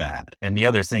reform bad. And the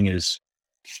other thing is,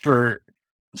 for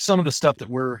some of the stuff that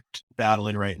we're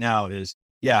battling right now is,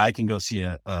 yeah, I can go see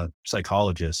a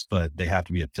psychologist, but they have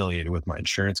to be affiliated with my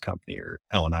insurance company, or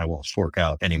L&I won't fork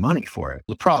out any money for it.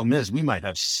 The problem is we might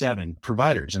have 7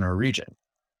 providers in our region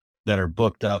that are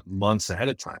booked up months ahead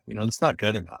of time. That's not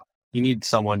good enough. You need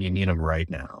them right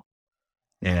now.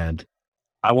 And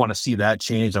I want to see that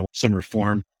change. I want some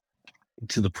reform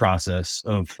to the process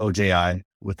of OJI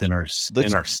within our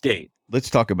state. Let's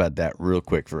talk about that real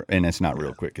quick and it's not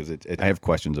real quick because I have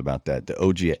questions about that. The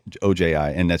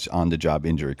OJI, and that's on the job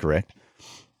injury, correct?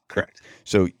 Correct.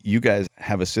 So you guys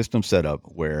have a system set up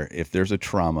where if there's a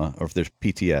trauma or if there's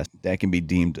PTSD, that can be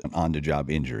deemed an on the job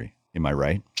injury. Am I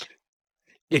right?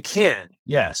 It can,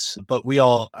 yes. But we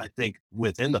all, I think,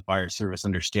 within the fire service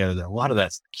understand that a lot of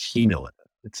that's cumulative.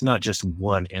 It's not just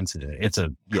one incident. It's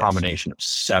a combination of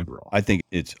several. I think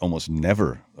it's almost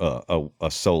never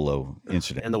a solo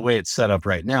incident. And the way it's set up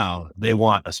right now, they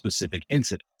want a specific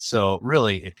incident. So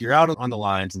really, if you're out on the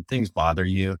lines and things bother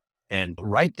you, and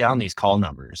write down these call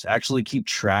numbers, actually keep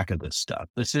track of this stuff.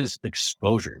 This is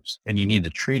exposures, and you need to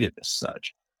treat it as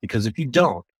such. Because if you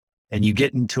don't, and you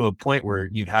get into a point where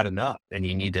you've had enough and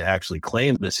you need to actually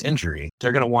claim this injury,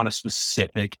 they're going to want a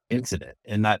specific incident.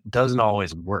 And that doesn't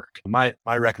always work. My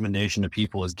recommendation to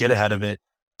people is get ahead of it,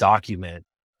 document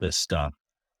this stuff,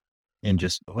 and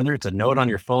just, whether it's a note on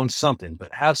your phone, something,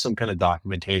 but have some kind of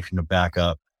documentation to back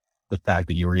up the fact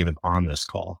that you were even on this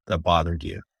call that bothered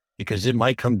you. Because it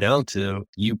might come down to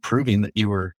you proving that you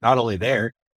were not only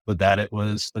there, but that it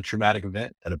was a traumatic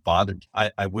event, that it bothered you.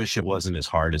 I wish it wasn't as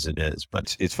hard as it is,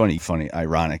 but it's funny,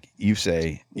 ironic. You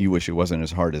say you wish it wasn't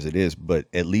as hard as it is, but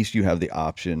at least you have the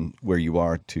option where you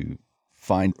are to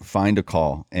find a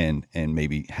call and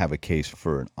maybe have a case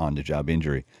for an on-the-job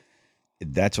injury.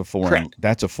 That's a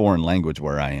foreign language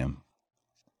where I am.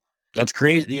 That's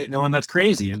crazy. And that's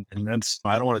crazy. And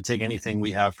I don't want to take anything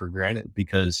we have for granted,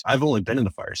 because I've only been in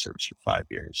the fire service for 5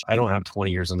 years. I don't have 20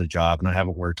 years on the job, and I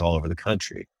haven't worked all over the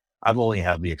country. I've only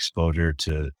had the exposure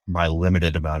to my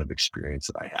limited amount of experience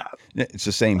that I have. It's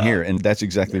the same here. And that's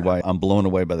exactly why I'm blown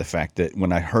away by the fact that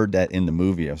when I heard that in the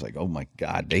movie, I was like, oh my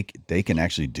God, they can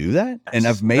actually do that. And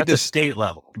I've made this state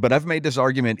level, but I've made this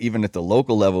argument even at the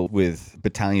local level with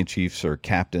battalion chiefs or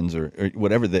captains or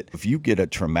whatever, that if you get a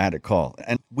traumatic call,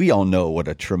 and we all know what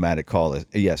a traumatic call is.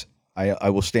 Yes,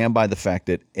 I will stand by the fact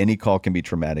that any call can be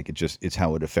traumatic. It's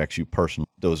how it affects you personally.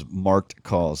 Those marked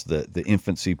calls, the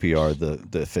infant CPR,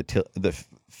 the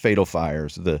fatal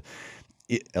fires, the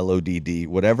LODD,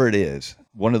 whatever it is,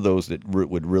 one of those that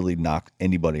would really knock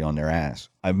anybody on their ass.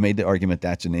 I've made the argument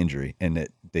that's an injury, and that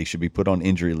they should be put on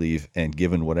injury leave and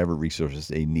given whatever resources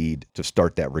they need to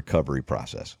start that recovery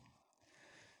process.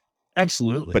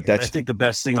 Absolutely. But I think the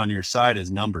best thing on your side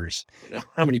is numbers.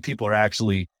 How many people are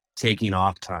actually taking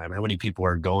off time? How many people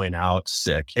are going out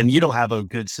sick? And you don't have a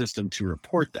good system to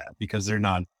report that because they're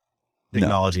not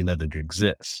acknowledging that it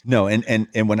exists. No. And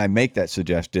when I make that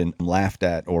suggestion, I'm laughed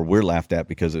at, or we're laughed at,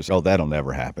 because it's, that'll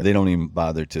never happen. They don't even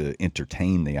bother to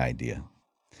entertain the idea.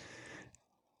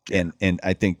 And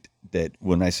I think that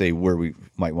when I say where we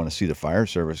might want to see the fire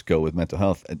service go with mental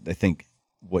health, I think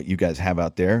what you guys have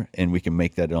out there, and we can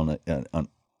make that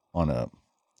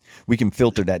we can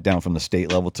filter that down from the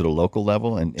state level to the local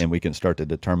level, and we can start to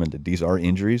determine that these are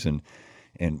injuries, and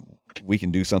we can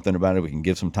do something about it. We can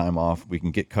give some time off. We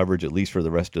can get coverage at least for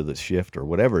the rest of the shift or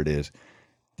whatever it is.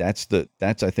 That's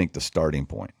I think the starting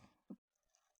point.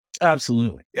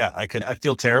 Absolutely. Yeah. I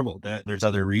feel terrible that there's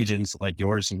other regions like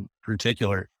yours in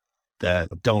particular that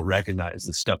don't recognize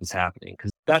this stuff is happening,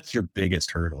 because that's your biggest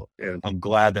hurdle. And I'm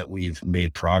glad that we've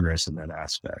made progress in that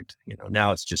aspect.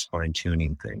 Now it's just fine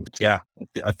tuning things. Yeah.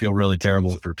 I feel really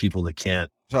terrible for people that can't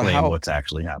claim what's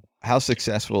actually happening. How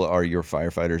successful are your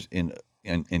firefighters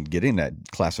in getting that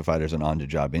classified as an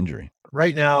on-the-job injury?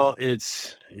 Right now, it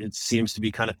seems to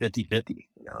be kind of 50-50.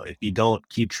 If you don't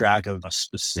keep track of a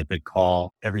specific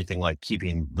call, everything like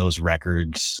keeping those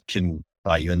records can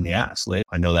bite you in the ass.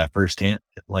 I know that firsthand.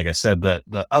 Like I said,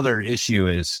 the other issue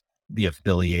is the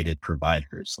affiliated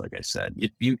providers. Like I said,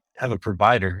 if you have a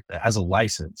provider that has a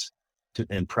license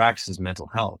and practices mental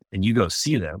health, and you go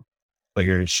see them, but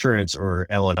your insurance or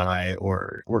L&I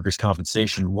or workers'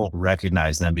 compensation won't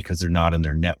recognize them because they're not in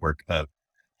their network of,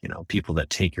 people that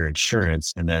take your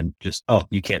insurance, and then just,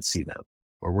 you can't see them,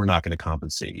 or we're not going to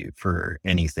compensate you for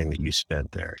anything that you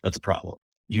spent there. That's a problem.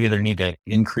 You either need to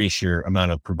increase your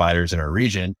amount of providers in our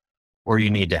region, or you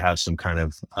need to have some kind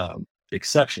of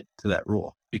exception to that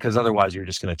rule, because otherwise you're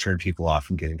just going to turn people off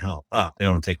from getting help. They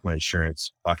don't take my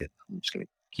insurance. Fuck it. I'm just going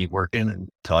to keep working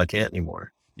until I can't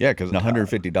anymore. Yeah, because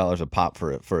 $150 a pop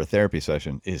for a therapy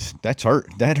session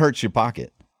that hurts your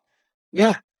pocket.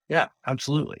 Yeah,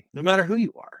 absolutely. No matter who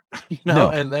you are, No.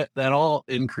 and that all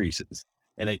increases,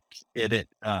 and it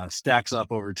stacks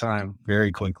up over time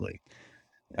very quickly.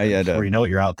 Before you know it,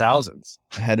 you're out thousands.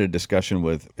 I had a discussion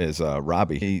with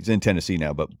Robbie. He's in Tennessee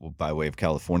now, but by way of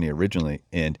California originally,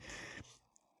 and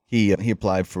he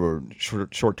applied for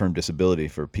short-term disability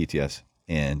for PTS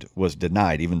and was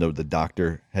denied, even though the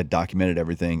doctor had documented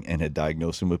everything and had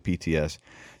diagnosed him with PTS.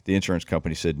 The insurance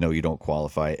company said, no, you don't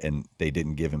qualify, and they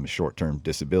didn't give him a short-term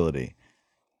disability.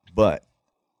 But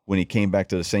when he came back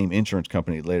to the same insurance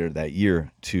company later that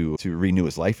year to renew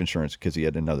his life insurance because he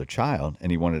had another child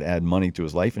and he wanted to add money to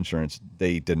his life insurance,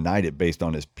 they denied it based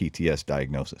on his PTS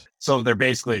diagnosis. So they're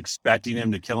basically expecting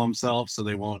him to kill himself so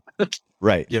they won't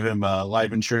give him a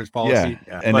life insurance policy.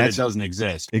 Yeah. And but it doesn't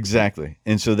exist. Exactly.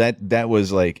 And so that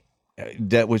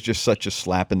was just such a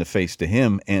slap in the face to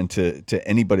him and to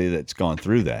anybody that's gone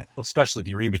through that. Well, especially if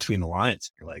you read between the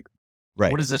lines, you're like,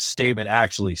 right, what does this statement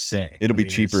actually say? It'll be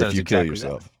cheaper if you kill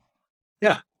yourself.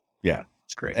 Yeah.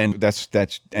 It's great. And that's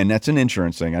an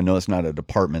insurance thing. I know it's not a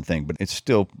department thing, but it's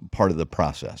still part of the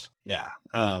process. Yeah.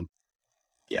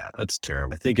 That's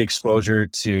terrible. I think exposure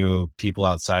to people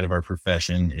outside of our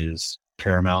profession is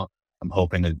paramount. I'm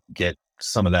hoping to get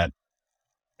some of that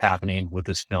happening with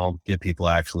this film, get people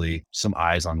actually some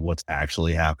eyes on what's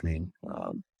actually happening.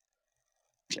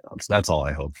 So that's all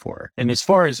I hope for. And as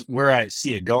far as where I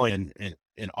see it going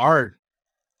in our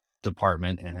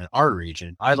department and in our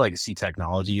region, I'd like to see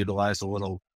technology utilized a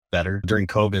little better. During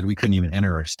COVID, we couldn't even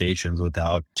enter our stations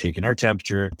without taking our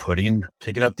temperature, picking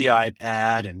up the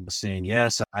iPad and saying,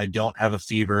 yes, I don't have a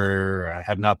fever. Or I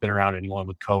have not been around anyone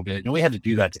with COVID. And we had to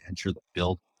do that to enter the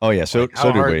build. Oh yeah. So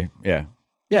did we. Yeah.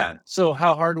 Yeah. So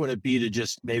how hard would it be to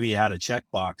just maybe add a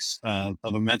checkbox of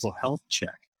a mental health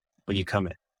check when you come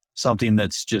in? Something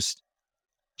that's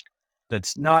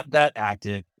not that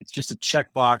active. It's just a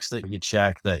checkbox that you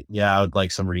check that, yeah, I would like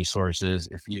some resources.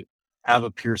 If you have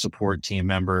a peer support team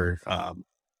member a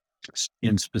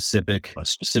specific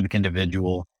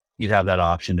individual, you'd have that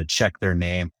option to check their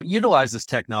name. Utilize this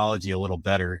technology a little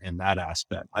better in that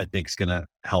aspect. I think is going to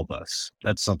help us.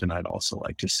 That's something I'd also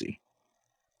like to see.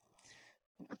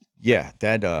 Yeah,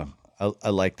 that I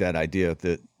like that idea.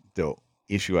 The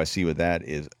issue I see with that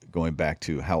is going back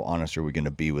to how honest are we going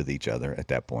to be with each other at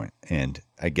that point. And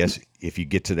I guess if you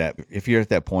get to that, if you're at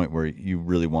that point where you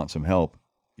really want some help,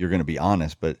 you're going to be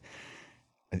honest. But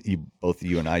both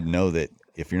you and I know that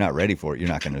if you're not ready for it, you're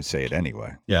not going to say it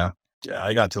anyway. Yeah.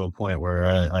 I got to a point where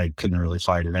I couldn't really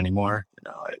fight it anymore.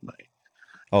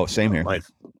 Same here.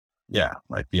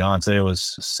 My fiance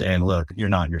was saying, look, you're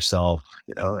not yourself.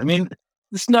 I mean,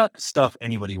 it's not stuff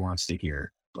anybody wants to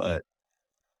hear, but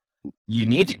you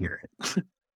need to hear it,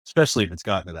 especially if it's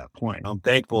gotten to that point. I'm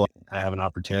thankful I have an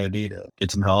opportunity to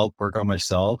get some help, work on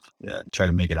myself, try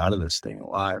to make it out of this thing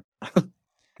alive.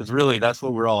 Because really, that's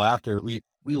what we're all after. We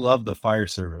love the fire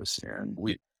service and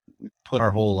we put our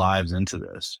whole lives into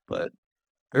this, but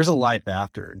there's a life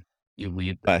after you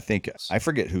leave. I think I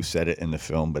forget who said it in the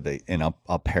film, but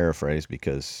I'll paraphrase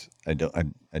because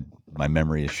my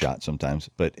memory is shot sometimes.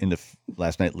 But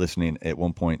last night listening, at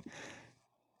one point,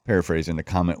 paraphrasing, the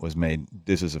comment was made,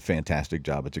 this is a fantastic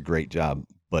job. It's a great job,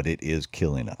 but it is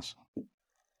killing us.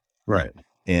 Right.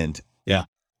 And yeah,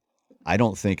 I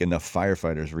don't think enough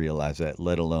firefighters realize that,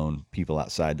 let alone people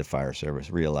outside the fire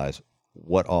service realize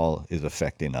what all is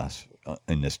affecting us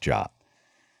in this job.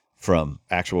 From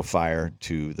actual fire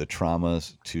to the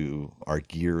traumas to our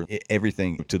gear,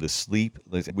 everything, to the sleep.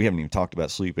 We haven't even talked about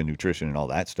sleep and nutrition and all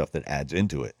that stuff that adds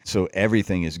into it. So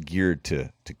everything is geared to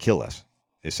kill us,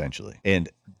 essentially. And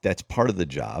that's part of the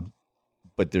job,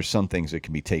 but there's some things that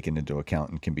can be taken into account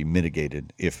and can be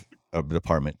mitigated if a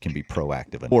department can be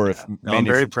proactive. Or if I'm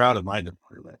very proud of my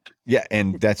department. Yeah,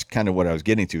 and that's kind of what I was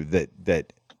getting to,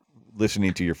 that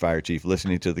listening to your fire chief,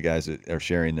 listening to the guys that are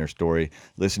sharing their story,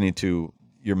 listening to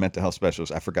your mental health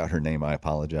specialist. I forgot her name. I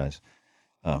apologize.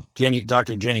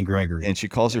 Dr. Jenny Gregory. And she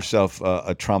calls herself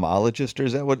a traumatologist, or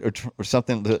is that what, or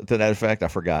something to that effect? I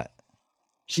forgot.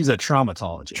 She's a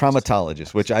traumatologist.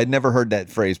 Traumatologist, which I'd never heard that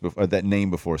phrase before, or that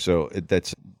name before. So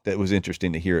that was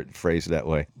interesting to hear it phrased that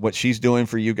way. What she's doing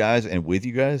for you guys and with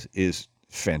you guys is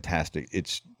fantastic.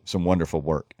 It's some wonderful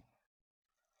work.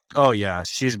 Oh yeah,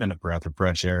 she's been a breath of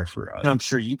fresh air for us. I'm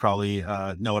sure you probably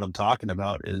know what I'm talking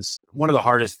about. Is one of the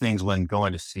hardest things when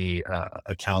going to see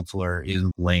a counselor is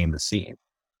laying the scene.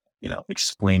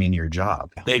 explaining your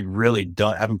job. They really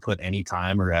haven't put any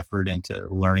time or effort into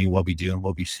learning what we do and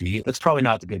what we see. That's probably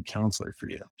not the good counselor for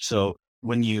you. So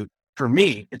for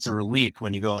me, it's a relief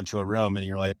when you go into a room and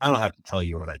you're like, I don't have to tell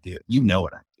you what I do. You know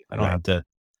what I do. I don't have to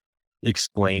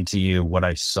explain to you what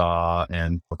I saw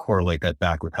and correlate that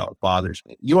back with how it bothers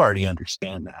me. You already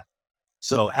understand that.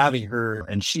 So having her,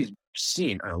 and she's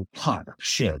seen a lot of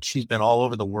shit. She's been all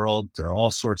over the world. There are all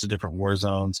sorts of different war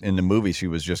zones. In the movie, she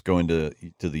was just going to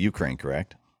the Ukraine,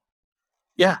 correct?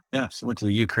 Yeah. She went to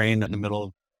the Ukraine in the middle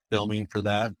of filming for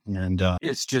that. And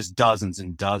it's just dozens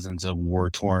and dozens of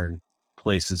war-torn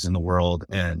places in the world.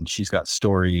 And she's got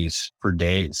stories for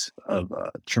days of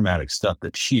traumatic stuff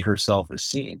that she herself has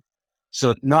seen.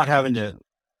 So not having to,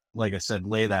 like I said,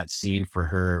 lay that seed for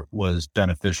her was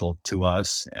beneficial to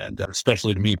us, and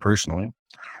especially to me personally.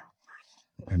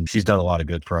 And she's done a lot of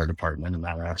good for our department in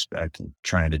that aspect, and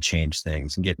trying to change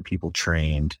things and getting people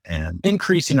trained and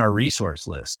increasing our resource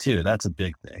list too. That's a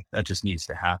big thing. That just needs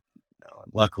to happen.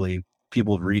 And luckily,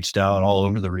 people have reached out all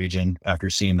over the region after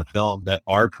seeing the film that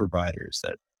are providers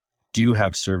that do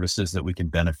have services that we can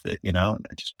benefit, and I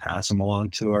just pass them along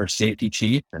to our safety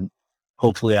chief and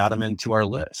hopefully add them into our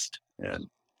list. And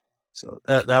so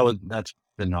that's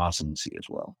been awesome to see as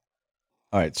well.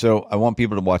 All right, so I want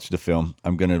people to watch the film.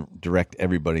 I'm going to direct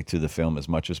everybody to the film as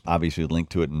much as obviously link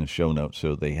to it in the show notes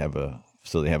so they have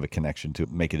a connection to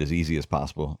make it as easy as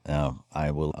possible.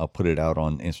 I'll put it out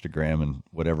on Instagram, and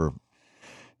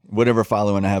whatever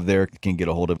following I have there can get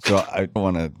a hold of it. So I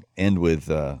want to end with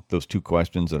those two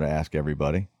questions that I ask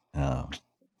everybody.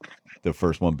 The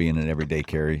first one being an everyday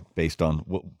carry based on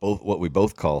what we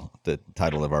both call the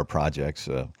title of our projects.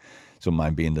 So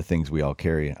mine being the things we all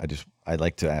carry. I'd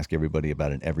like to ask everybody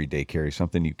about an everyday carry,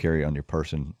 something you carry on your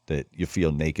person that you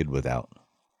feel naked without.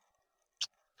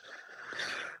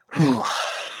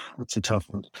 That's a tough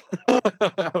one.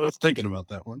 I was thinking about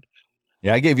that one.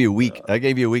 Yeah, I gave you a week.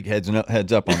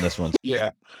 Heads up on this one. Yeah.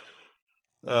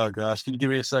 Oh gosh, can you give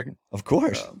me a second? Of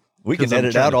course. We can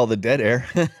edit out all the dead air.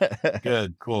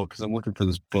 Good, cool. Because I'm looking for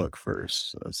this book first.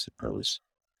 So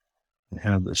I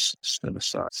have this set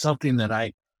aside. Something that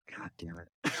God damn it.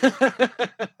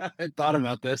 I thought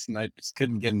about this and I just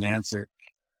couldn't get an answer.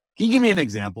 Can you give me an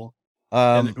example?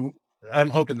 I'm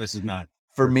hoping this is not.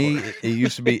 For me, it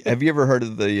used to be, have you ever heard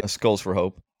of the Skulls for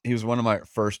Hope? He was one of my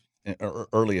first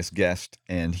earliest guests,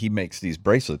 and he makes these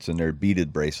bracelets, and they're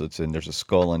beaded bracelets, and there's a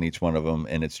skull on each one of them,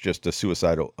 and it's just a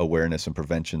suicidal awareness and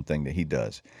prevention thing that he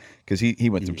does, because he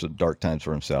went through some dark times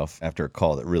for himself after a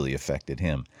call that really affected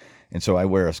him. And so I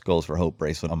wear a Skulls for Hope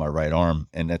bracelet on my right arm,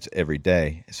 and that's every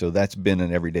day. So that's been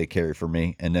an everyday carry for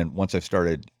me. And then once I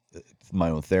started my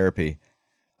own therapy,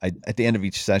 at the end of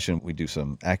each session, we do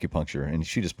some acupuncture, and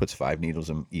she just puts 5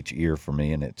 needles in each ear for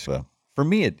me. And it's, for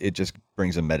me, it just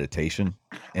brings a meditation.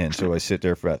 And so I sit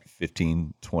there for about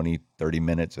 15, 20, 30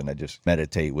 minutes, and I just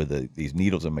meditate with these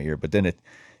needles in my ear. But then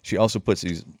she also puts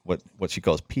these, what she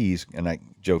calls peas, and I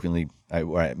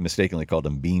mistakenly called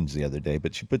them beans the other day,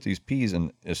 but she puts these peas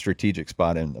in a strategic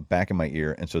spot in the back of my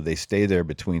ear. And so they stay there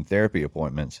between therapy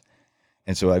appointments.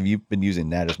 And so I've been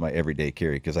using that as my everyday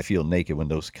carry because I feel naked when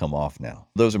those come off now.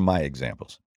 Those are my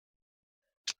examples.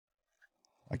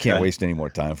 I can't waste any more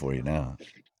time for you now.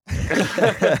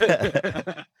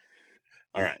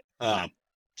 All right.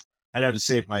 I'd have to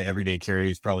say my everyday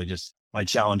carry is probably just my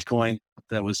challenge coin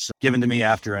that was given to me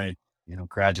after I,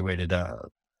 graduated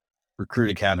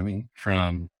Recruit Academy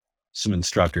from some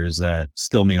instructors that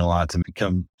still mean a lot to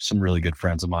become some really good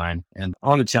friends of mine. And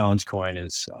on the challenge coin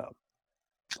is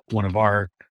one of our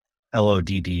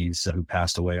LODDs who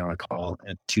passed away on a call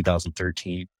in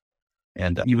 2013.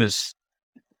 And he was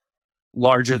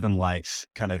larger than life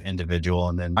kind of individual.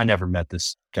 And then I never met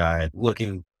this guy.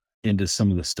 Looking into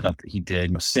some of the stuff that he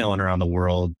did, sailing around the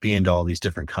world, being to all these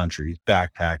different countries,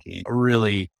 backpacking,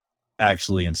 really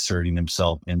actually inserting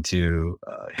himself into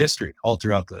history all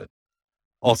throughout the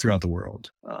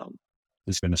world.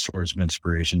 It's been a source of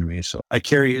inspiration to me. So I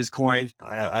carry his coin.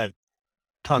 I have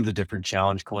tons of different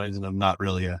challenge coins, and I'm not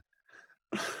really a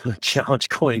challenge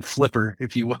coin flipper,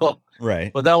 if you will.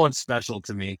 Right. But that one's special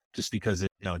to me just because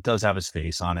it does have his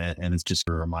face on it, and it's just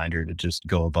a reminder to just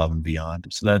go above and beyond.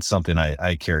 So that's something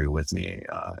I carry with me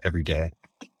every day.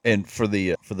 And for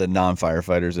the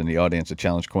non-firefighters in the audience, a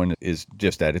challenge coin is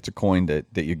just that. It's a coin that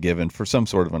you're given for some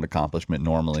sort of an accomplishment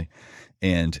normally.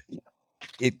 And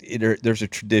there's a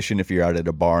tradition, if you're out at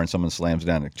a bar and someone slams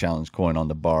down a challenge coin on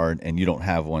the bar and you don't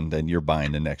have one, then you're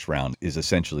buying the next round is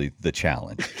essentially the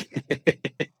challenge.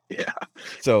 Yeah.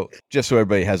 So just so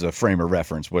everybody has a frame of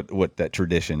reference, what that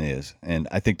tradition is. And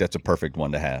I think that's a perfect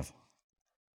one to have.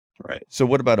 Right. So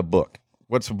what about a book?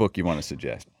 What's a book you want to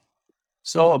suggest?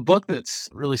 So a book that's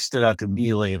really stood out to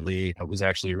me lately was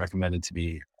actually recommended to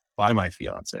me by my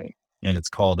fiance, and it's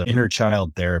called Inner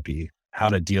Child Therapy: How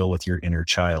to Deal with Your Inner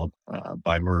Child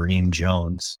by Maureen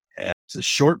Jones. And it's a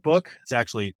short book. It's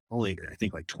actually only, I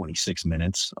think, like 26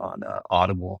 minutes on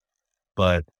Audible,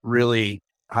 but really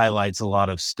highlights a lot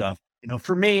of stuff.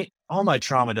 For me, all my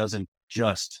trauma doesn't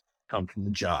just come from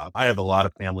the job. I have a lot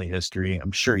of family history.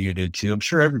 I'm sure you do too. I'm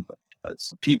sure everybody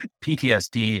does.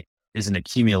 PTSD is an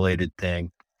accumulated thing.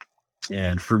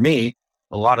 And for me,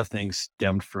 a lot of things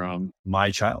stemmed from my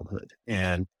childhood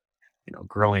and,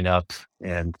 growing up,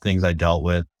 and things I dealt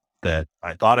with that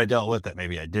I thought I dealt with that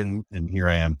maybe I didn't. And here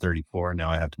I am 34, and now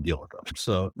I have to deal with them.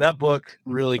 So that book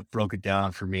really broke it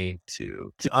down for me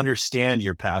to understand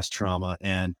your past trauma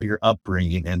and your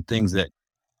upbringing and things that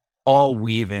all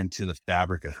weave into the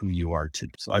fabric of who you are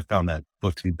today. So I found that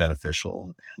book to be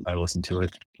beneficial. I listen to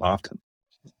it often.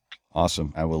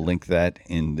 Awesome. I will link that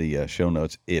in the show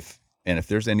notes. If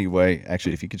there's any way,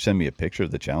 actually, if you could send me a picture of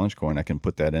the challenge coin, I can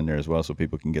put that in there as well so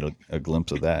people can get a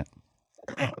glimpse of that.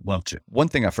 I'd love to. One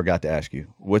thing I forgot to ask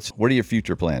you, what are your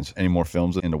future plans? Any more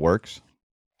films in the works?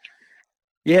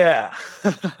 Yeah.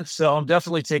 So I'm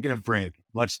definitely taking a break,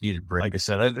 much needed break. Like I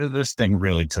said, this thing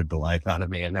really took the life out of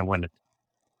me. And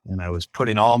then I was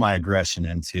putting all my aggression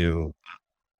into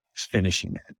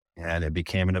finishing it, and it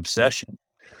became an obsession.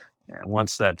 And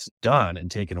once that's done and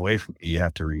taken away from you, you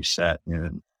have to reset.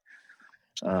 And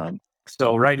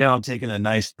so right now I'm taking a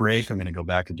nice break. I'm going to go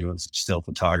back and doing some still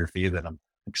photography that I'm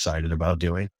excited about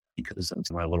doing, because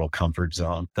it's my little comfort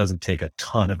zone. It doesn't take a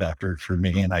ton of effort for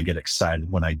me, and I get excited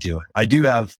when I do it. I do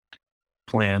have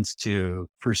plans to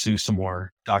pursue some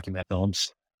more document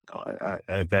films. I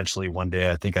eventually, one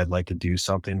day, I think I'd like to do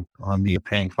something on the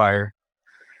Pang Fire.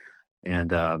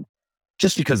 And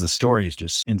just because the story is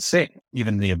just insane,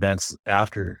 even the events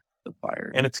after the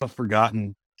fire. And it's a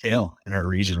forgotten tale in our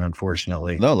region,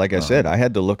 unfortunately. No, like I said, I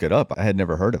had to look it up. I had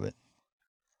never heard of it.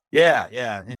 Yeah.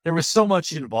 And there was so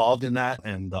much involved in that,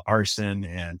 and the arson,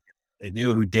 and they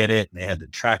knew who did it, and they had to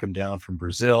track him down from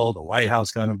Brazil. The White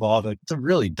House got involved. It's a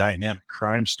really dynamic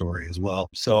crime story as well.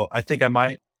 So I think I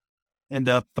might end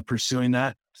up pursuing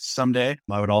that someday.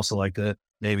 I would also like to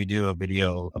maybe do a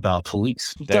video about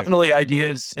police. Definitely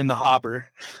ideas in the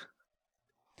hopper.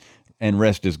 And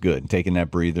rest is good. Taking that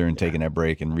breather and taking that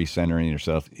break and recentering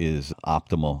yourself is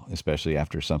optimal, especially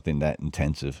after something that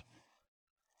intensive.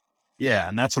 Yeah,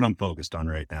 and that's what I'm focused on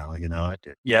right now.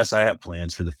 Yes, I have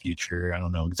plans for the future. I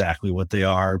don't know exactly what they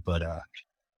are, but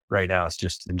right now it's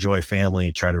just enjoy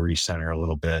family, try to recenter a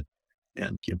little bit,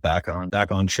 and get back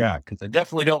on track, because I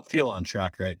definitely don't feel on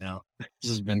track right now.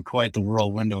 This has been quite the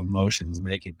whirlwind of emotions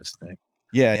making this thing.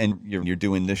 Yeah, and you're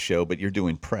doing this show, but you're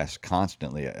doing press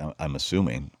constantly, I'm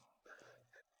assuming.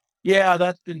 Yeah,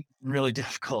 that's been really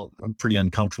difficult. I'm pretty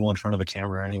uncomfortable in front of a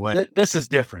camera anyway. This is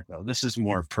different, though. This is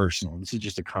more personal. This is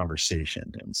just a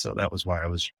conversation. And so that was why I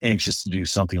was anxious to do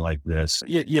something like this.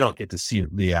 You don't get to see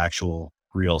the actual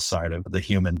real side of the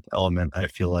human element, I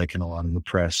feel like, in a lot of the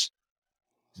press.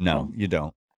 No, you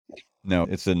don't. No,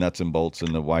 it's the nuts and bolts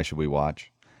and the why should we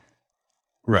watch?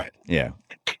 Right. Yeah.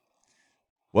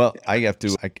 Well, I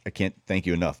can't thank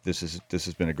you enough. This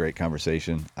has been a great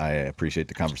conversation. I appreciate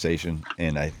the conversation,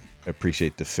 and I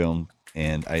appreciate the film,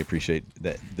 and I appreciate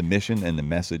the mission and the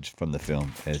message from the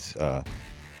film.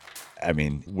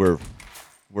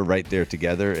 We're right there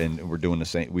together, and we were doing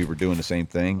the same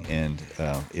thing. And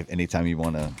if anytime you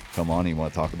want to come on, you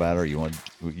want to talk about it, or you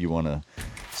want to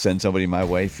send somebody my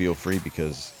way, feel free,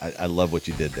 because I love what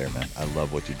you did there, man. I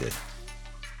love what you did.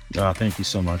 Thank you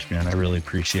so much, man. I really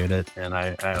appreciate it. And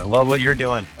I love what you're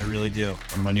doing. I really do. One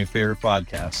of my new favorite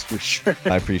podcasts, for sure.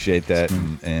 I appreciate that.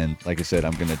 And like I said,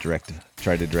 I'm going to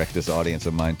try to direct this audience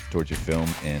of mine towards your film,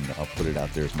 and I'll put it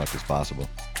out there as much as possible.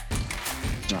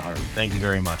 All right. Thank you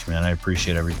very much, man. I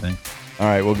appreciate everything. All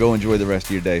right. Well, go enjoy the rest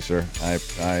of your day, sir. I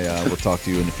will talk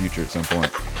to you in the future at some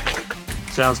point.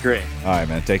 Sounds great. All right,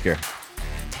 man. Take care.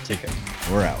 Take care.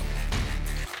 We're out.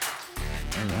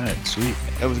 All right, sweet.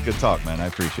 That was a good talk, man. I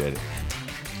appreciate it.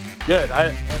 Good.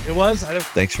 It was.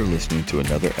 Thanks for listening to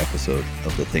another episode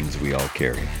of The Things We All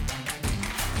Carry.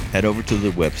 Head over to the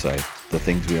website,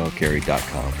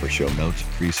 thethingsweallcarry.com, for show notes,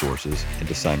 resources, and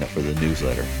to sign up for the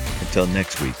newsletter. Until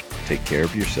next week, take care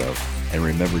of yourself, and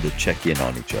remember to check in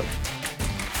on each other.